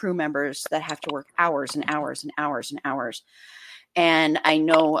ton of crew members that have to work hours and hours and hours and hours. And I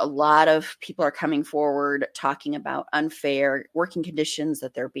know a lot of people are coming forward talking about unfair working conditions,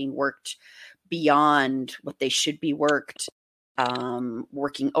 that they're being worked beyond what they should be worked,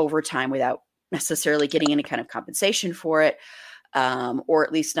 working overtime without necessarily getting any kind of compensation for it, or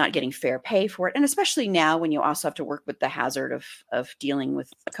at least not getting fair pay for it. And especially now, when you also have to work with the hazard of dealing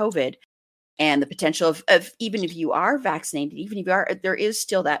with COVID and the potential of even if you are vaccinated, even if you are, there is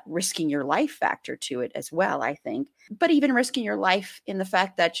still that risking your life factor to it as well, I think. But even risking your life in the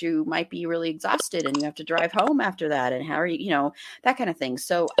fact that you might be really exhausted and you have to drive home after that, and how are you, that kind of thing.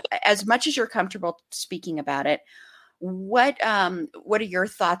 So as much as you're comfortable speaking about it, what are your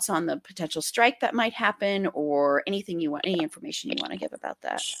thoughts on the potential strike that might happen, or any information you want to give about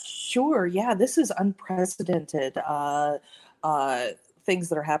that? Sure. Yeah, this is unprecedented. Things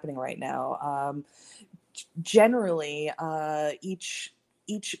that are happening right now. Generally, each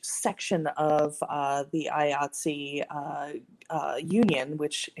section of the IATSE union,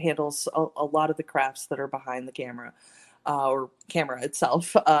 which handles a lot of the crafts that are behind the camera, or camera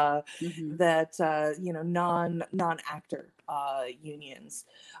itself, that non-actor unions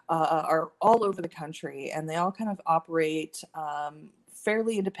are all over the country, and they all kind of operate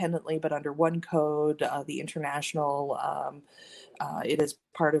fairly independently, but under one code, the international. It is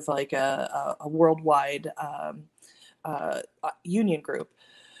part of like a worldwide union group.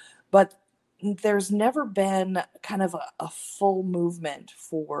 But there's never been kind of a full movement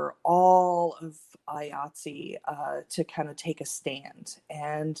for all of IATSE to kind of take a stand.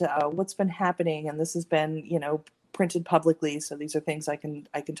 And what's been happening, and this has been, printed publicly, so these are things I can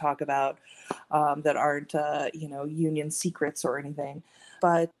talk about that aren't, union secrets or anything.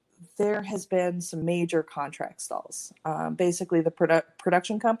 But there has been some major contract stalls. Basically, the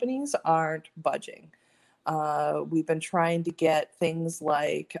production companies aren't budging. We've been trying to get things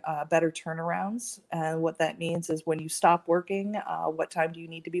like better turnarounds. And what that means is when you stop working, what time do you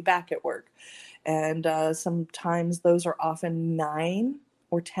need to be back at work? And sometimes those are often 9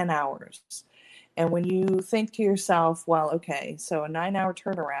 or 10 hours. And when you think to yourself, well, okay, so a 9-hour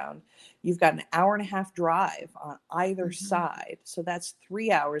turnaround, you've got an hour and a half drive on either side. So that's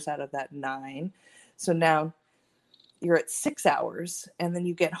 3 hours out of that 9. So now you're at 6 hours, and then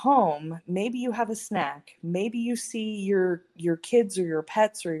you get home, maybe you have a snack, maybe you see your kids or your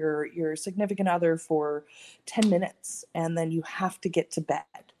pets or your significant other for 10 minutes, and then you have to get to bed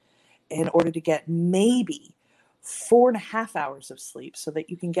in order to get maybe 4.5 hours of sleep so that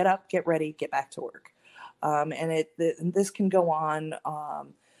you can get up, get ready, get back to work. And this can go on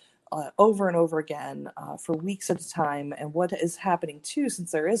over and over again for weeks at a time. And what is happening too,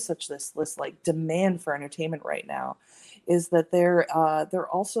 since there is such this like demand for entertainment right now, is that there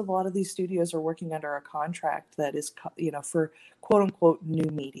also a lot of these studios are working under a contract that is for quote unquote new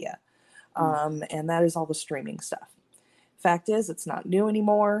media, and that is all the streaming stuff. Fact is, it's not new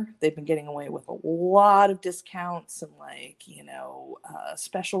anymore. They've been getting away with a lot of discounts and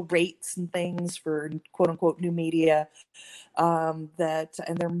special rates and things for quote unquote new media. And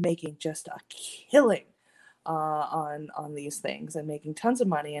they're making just a killing on these things and making tons of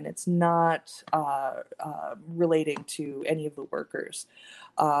money, and it's not relating to any of the workers.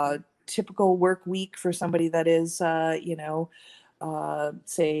 Typical work week for somebody that is,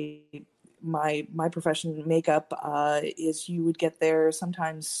 say my profession, makeup, is you would get there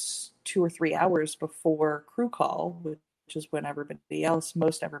sometimes 2 or 3 hours before crew call, which is when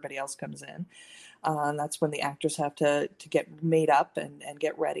most everybody else comes in. And that's when the actors have to get made up and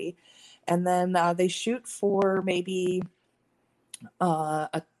get ready. And then they shoot for maybe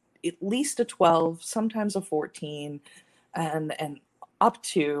at least a 12, sometimes a 14, and up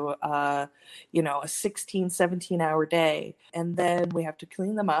to, a 16, 17-hour day. And then we have to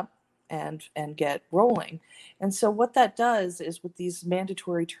clean them up and get rolling. And so what that does is, with these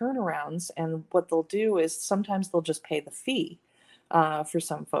mandatory turnarounds, and what they'll do is sometimes they'll just pay the fee. For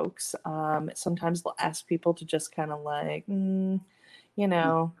some folks, sometimes they'll ask people to just kind of like, come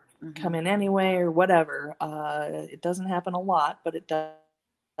in anyway or whatever. It doesn't happen a lot, but it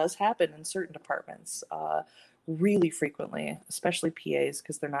does happen in certain departments really frequently, especially PAs,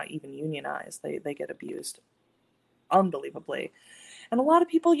 because they're not even unionized. They get abused unbelievably. And a lot of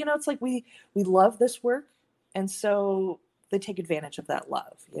people, it's like we love this work, and so they take advantage of that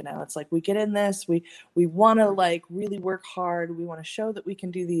love. It's like we get in this, we want to like really work hard. We want to show that we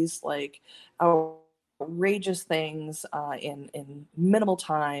can do these like outrageous things in minimal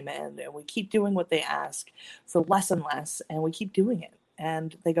time, and we keep doing what they ask for less and less, and we keep doing it.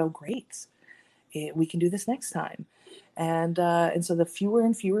 And they go, great, we can do this next time. And so the fewer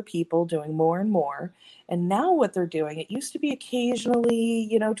and fewer people doing more and more. And now what they're doing, it used to be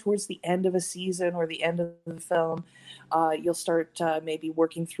occasionally, towards the end of a season or the end of the film, you'll start maybe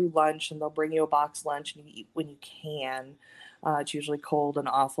working through lunch, and they'll bring you a box lunch, and you eat when you can. It's usually cold and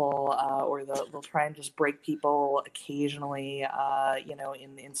awful, or they'll try and just break people occasionally,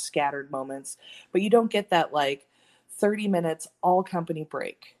 in scattered moments. But you don't get that like 30 minutes all company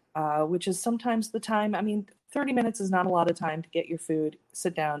break, which is sometimes the time. I mean, 30 minutes is not a lot of time to get your food,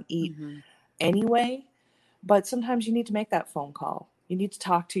 sit down, eat anyway. But sometimes you need to make that phone call. You need to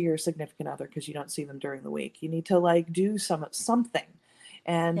talk to your significant other because you don't see them during the week. You need to like do something.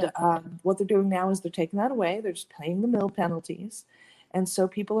 And what they're doing now is they're taking that away. They're just paying the meal penalties. And so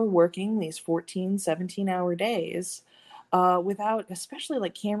people are working these 14, 17-hour days without, especially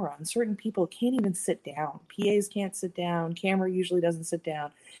like camera on. Certain people can't even sit down. PAs can't sit down. Camera usually doesn't sit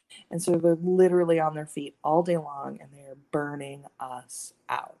down. And so they're literally on their feet all day long, and they're burning us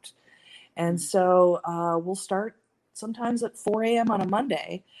out. And so we'll start sometimes at 4 a.m. on a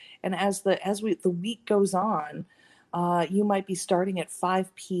Monday. And as the week goes on, you might be starting at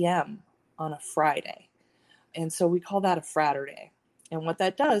 5 p.m. on a Friday. And so we call that a Fraturday. And what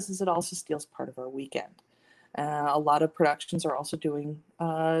that does is it also steals part of our weekend. A lot of productions are also doing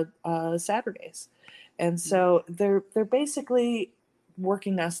Saturdays. And so they're basically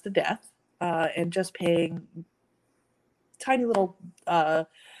working us to death and just paying tiny little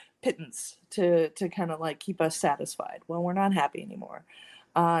pittance to kind of like keep us satisfied. Well, we're not happy anymore.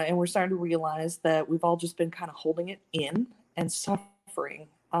 And we're starting to realize that we've all just been kind of holding it in and suffering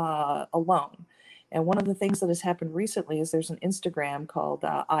alone. And one of the things that has happened recently is there's an Instagram called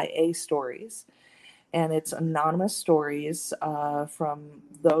IA Stories. And it's anonymous stories from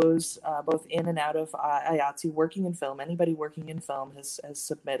those both in and out of IATSE working in film. Anybody working in film has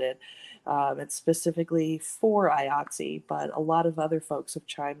submitted. It's specifically for IATSE, but a lot of other folks have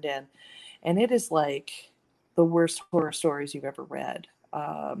chimed in. And it is like the worst horror stories you've ever read.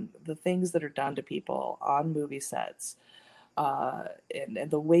 The things that are done to people on movie sets.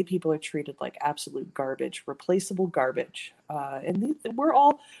 And the way people are treated like absolute garbage, replaceable garbage. And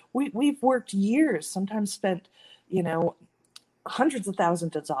we've worked years, sometimes spent, hundreds of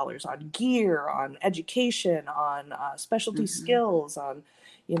thousands of dollars on gear, on education, on specialty skills, on,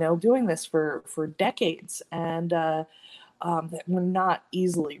 doing this for decades. And that we're not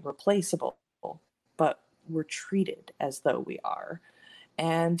easily replaceable, but we're treated as though we are.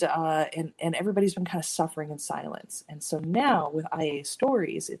 And everybody's been kind of suffering in silence. And so now with IA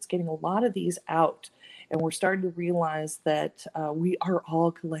Stories, it's getting a lot of these out, and we're starting to realize that we are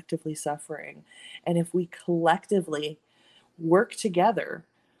all collectively suffering. And if we collectively work together,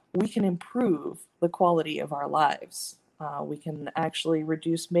 we can improve the quality of our lives. We can actually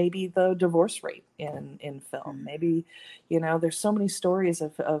reduce maybe the divorce rate in film. Maybe, there's so many stories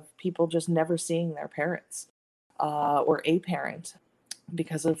of people just never seeing their parents or a parent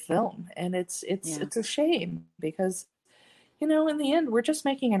because of film. And it's a shame because, in the end, we're just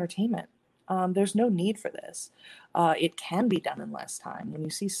making entertainment. There's no need for this. It can be done in less time. When you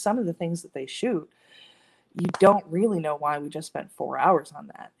see some of the things that they shoot, you don't really know why we just spent 4 hours on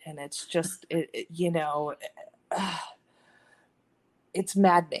that. And it's just, it's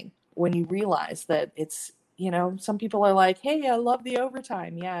maddening when you realize that it's, some people are like, hey, I love the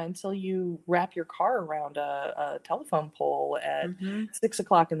overtime. Yeah, until you wrap your car around a telephone pole at 6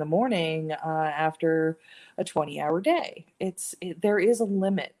 o'clock in the morning after a 20-hour day. There is a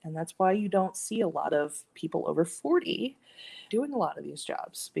limit, and that's why you don't see a lot of people over 40 doing a lot of these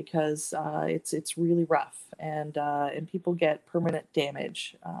jobs, because it's really rough, and people get permanent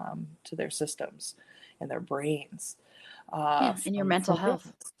damage to their systems and their brains. And your mental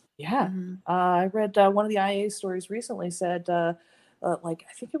health. Yeah. I read one of the IA stories recently said, I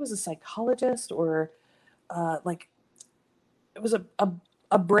think it was a psychologist or it was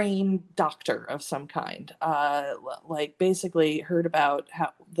a brain doctor of some kind, basically heard about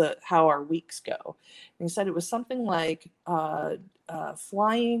how our weeks go. And he said it was something like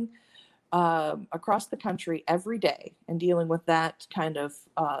flying across the country every day and dealing with that kind of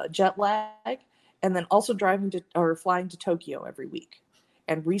jet lag, and then also flying to Tokyo every week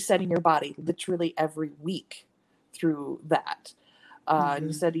and resetting your body literally every week through that. And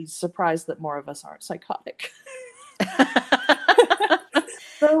he said he's surprised that more of us aren't psychotic.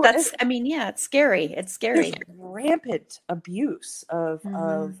 So it's scary. It's scary. Rampant abuse of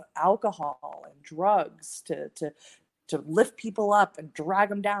alcohol and drugs to lift people up and drag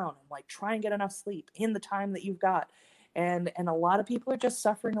them down and try and get enough sleep in the time that you've got. And a lot of people are just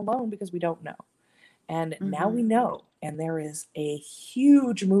suffering alone because we don't know. And now we know, and there is a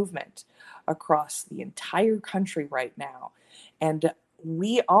huge movement across the entire country right now. And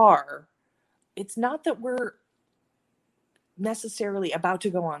it's not that we're necessarily about to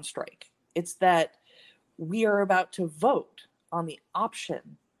go on strike. It's that we are about to vote on the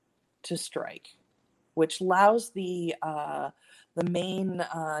option to strike, which allows the main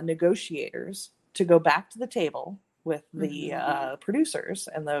negotiators to go back to the table with the producers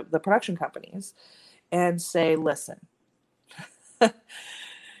and the production companies and say, listen,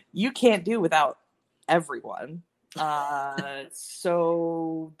 you can't do without everyone.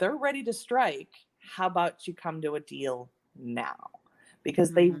 So they're ready to strike. How about you come to a deal now?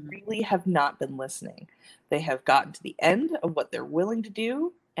 Because they really have not been listening. They have gotten to the end of what they're willing to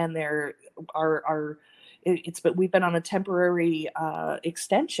do, and we've been on a temporary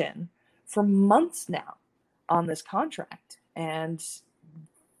extension for months now on this contract, and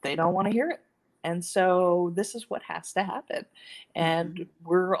they don't want to hear it. And so this is what has to happen, and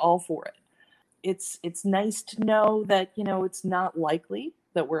we're all for it. It's nice to know that it's not likely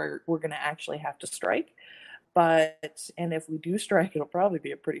that we're going to actually have to strike, and if we do strike, it'll probably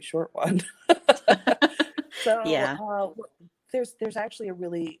be a pretty short one. So yeah, there's actually a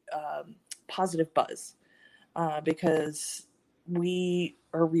really positive buzz because we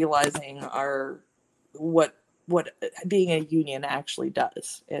are realizing what being a union actually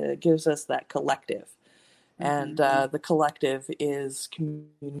does. It gives us that collective. and the collective is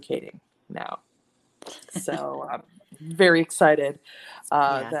communicating now. So I'm very excited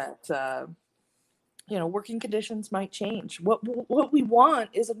that working conditions might change. What we want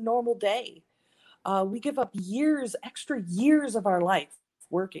is a normal day. We give up extra years of our life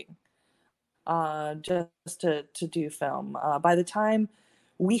working just to do film. By the time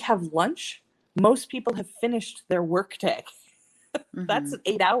we have lunch, most people have finished their work day. That's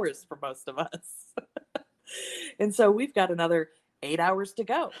 8 hours for most of us. And so we've got another 8 hours to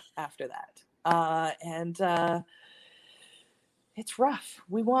go after that. And it's rough.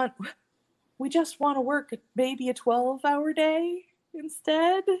 We just want to work maybe a 12-hour day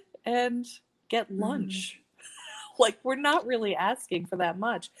instead and get lunch. Like, we're not really asking for that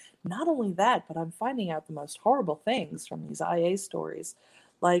much. Not only that, but I'm finding out the most horrible things from these IA stories.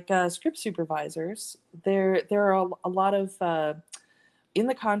 Like script supervisors, there are a lot of, in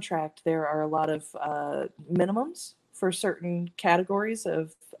the contract, there are a lot of minimums for certain categories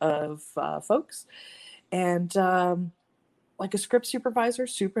of folks. And like a script supervisor,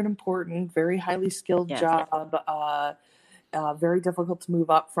 super important, very highly skilled job, very difficult to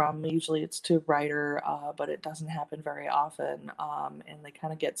move up from. Usually it's to writer, but it doesn't happen very often. And they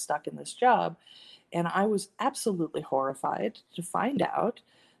kind of get stuck in this job. And I was absolutely horrified to find out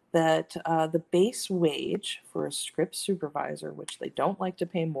that the base wage for a script supervisor, which they don't like to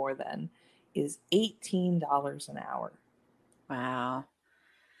pay more than, is $18 an hour. Wow.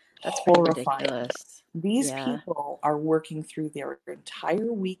 That's horrifying. ridiculous. These people are working through their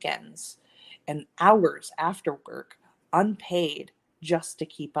entire weekends and hours after work, unpaid, just to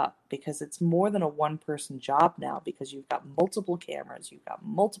keep up, because it's more than a one-person job now, because you've got multiple cameras, you've got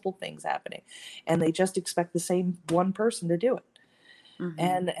multiple things happening, and they just expect the same one person to do it.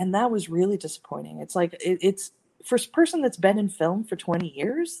 And that was really disappointing. It's like, it's for a person that's been in film for 20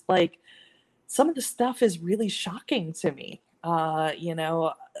 years, like, some of the stuff is really shocking to me. That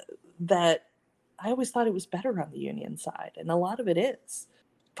I always thought it was better on the union side, and a lot of it is,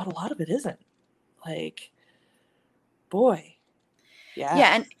 but a lot of it isn't. Like, boy,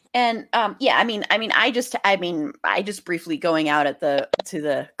 I just briefly going out to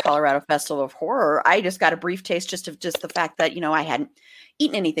the Colorado Festival of Horror, I just got a brief taste just of the fact that, I hadn't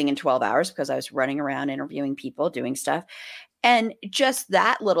eaten anything in 12 hours because I was running around interviewing people, doing stuff. And just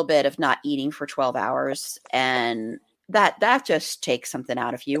that little bit of not eating for 12 hours, and that just takes something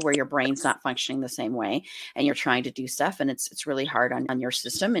out of you, where your brain's not functioning the same way and you're trying to do stuff, and it's really hard on your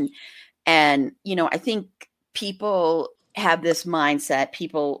system. And I think people have this mindset,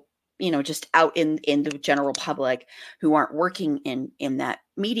 people, just out in the general public who aren't working in that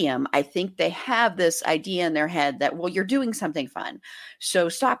medium, I think they have this idea in their head that, well, you're doing something fun, so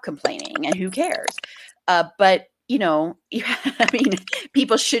stop complaining and who cares? But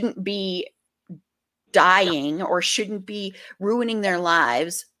people shouldn't be dying or shouldn't be ruining their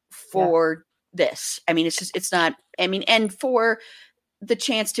lives for this. It's not, and for the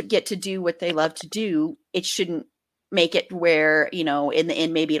chance to get to do what they love to do, it shouldn't make it where, in the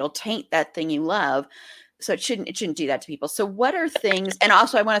end, maybe it'll taint that thing you love. So it shouldn't do that to people. So what are things, and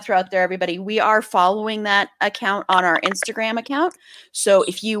also I want to throw out there, everybody, we are following that account on our Instagram account. So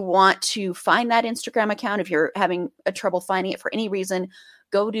if you want to find that Instagram account, if you're having a trouble finding it for any reason,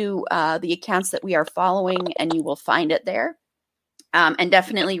 go to the accounts that we are following and you will find it there. And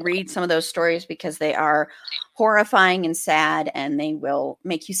definitely read some of those stories, because they are horrifying and sad, and they will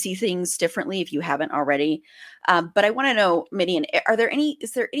make you see things differently if you haven't already. But I want to know, Midian,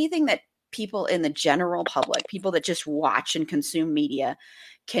 is there anything that people in the general public, people that just watch and consume media,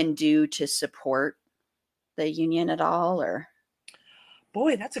 can do to support the union at all? Or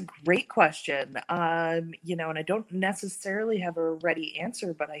boy, that's a great question. And I don't necessarily have a ready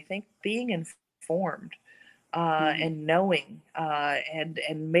answer, but I think being informed and knowing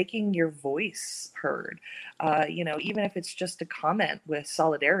and making your voice heard, even if it's just a comment with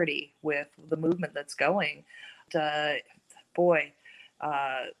solidarity with the movement that's going.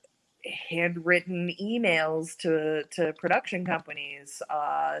 Handwritten emails to production companies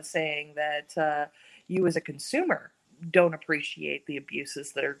saying that you as a consumer don't appreciate the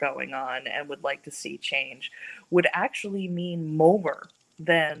abuses that are going on and would like to see change would actually mean more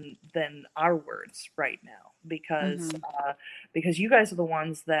than our words right now, because you guys are the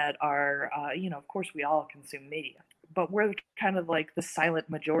ones that are of course we all consume media, but we're kind of like the silent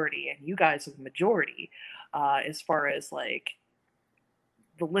majority, and you guys are the majority as far as like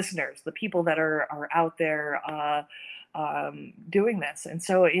the listeners, the people that are out there doing this. And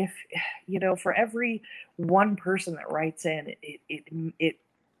so if for every one person that writes in, it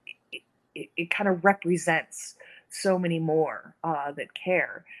kind of represents so many more that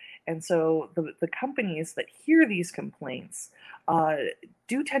care. And so the companies that hear these complaints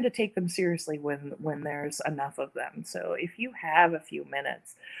do tend to take them seriously when there's enough of them. So if you have a few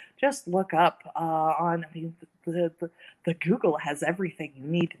minutes, just look up on, I mean, the Google has everything you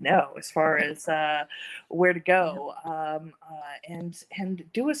need to know as far as where to go, and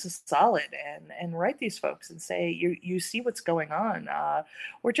do us a solid and write these folks and say you see what's going on,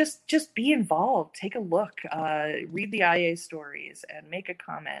 or just be involved, take a look, read the IA stories and make a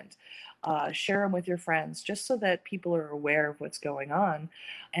comment. Share them with your friends, just so that people are aware of what's going on,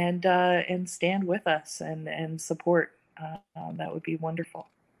 and stand with us and support. That would be wonderful.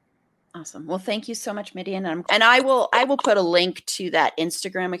 Awesome. Well, thank you so much, Midian. And I will put a link to that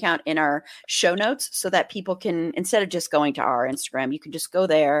Instagram account in our show notes, so that people can, instead of just going to our Instagram, you can just go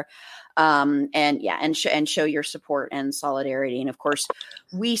there, and show your support and solidarity. And of course,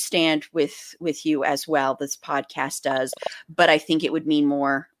 we stand with you as well. This podcast does, but I think it would mean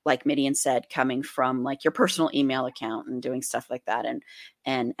more, like Midian said, coming from like your personal email account and doing stuff like that,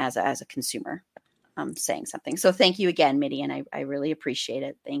 and as a consumer, saying something. So thank you again, Midian. I really appreciate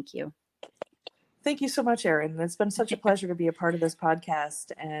it. Thank you. Thank you so much, Erin. It's been such a pleasure to be a part of this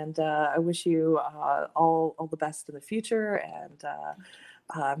podcast, and I wish you all the best in the future, and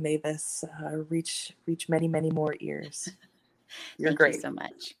may this reach many, many more ears. You're great. Thank you so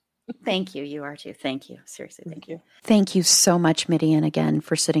much. Thank you. You are too. Thank you. Seriously, Thank you. Thank you so much, Midian, again,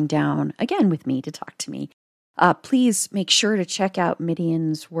 for sitting down again with me to talk to me. Please make sure to check out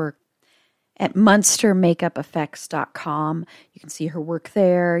Midian's work at MunsterMakeupEffects.com. You can see her work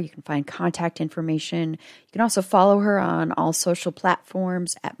there. You can find contact information. You can also follow her on all social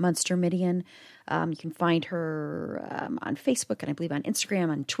platforms at Munster Midian. You can find her on Facebook, and I believe on Instagram,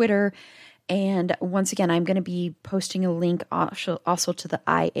 on Twitter. And once again, I'm going to be posting a link also to the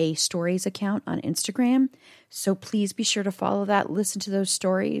IA Stories account on Instagram. So please be sure to follow that. Listen to those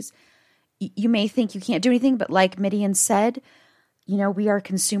stories. You may think you can't do anything, but like Midian said, we are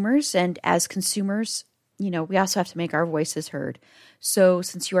consumers, and as consumers, we also have to make our voices heard. So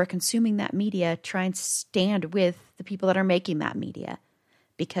since you are consuming that media, try and stand with the people that are making that media,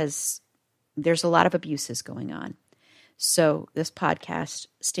 because there's a lot of abuses going on. So this podcast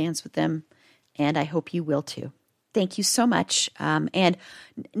stands with them, and I hope you will too. Thank you so much. And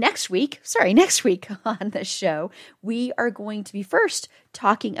next week on the show, we are going to be first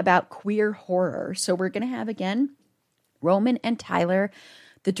talking about queer horror. So we're going to have, again, Roman and Tyler,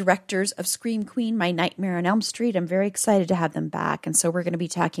 the directors of Scream Queen, My Nightmare on Elm Street. I'm very excited to have them back. And so we're going to be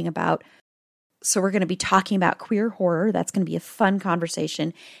talking about queer horror. That's going to be a fun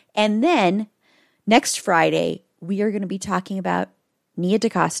conversation. And then next Friday, we are going to be talking about Nia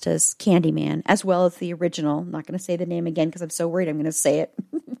DaCosta's Candyman, as well as the original. I'm not going to say the name again because I'm so worried I'm going to say it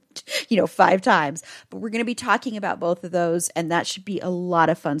 5 times. But we're going to be talking about both of those, and that should be a lot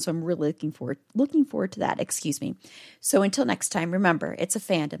of fun. So I'm really looking forward to that. Excuse me. So until next time, remember, it's a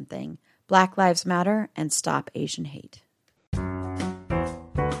fandom thing. Black Lives Matter, and stop Asian hate.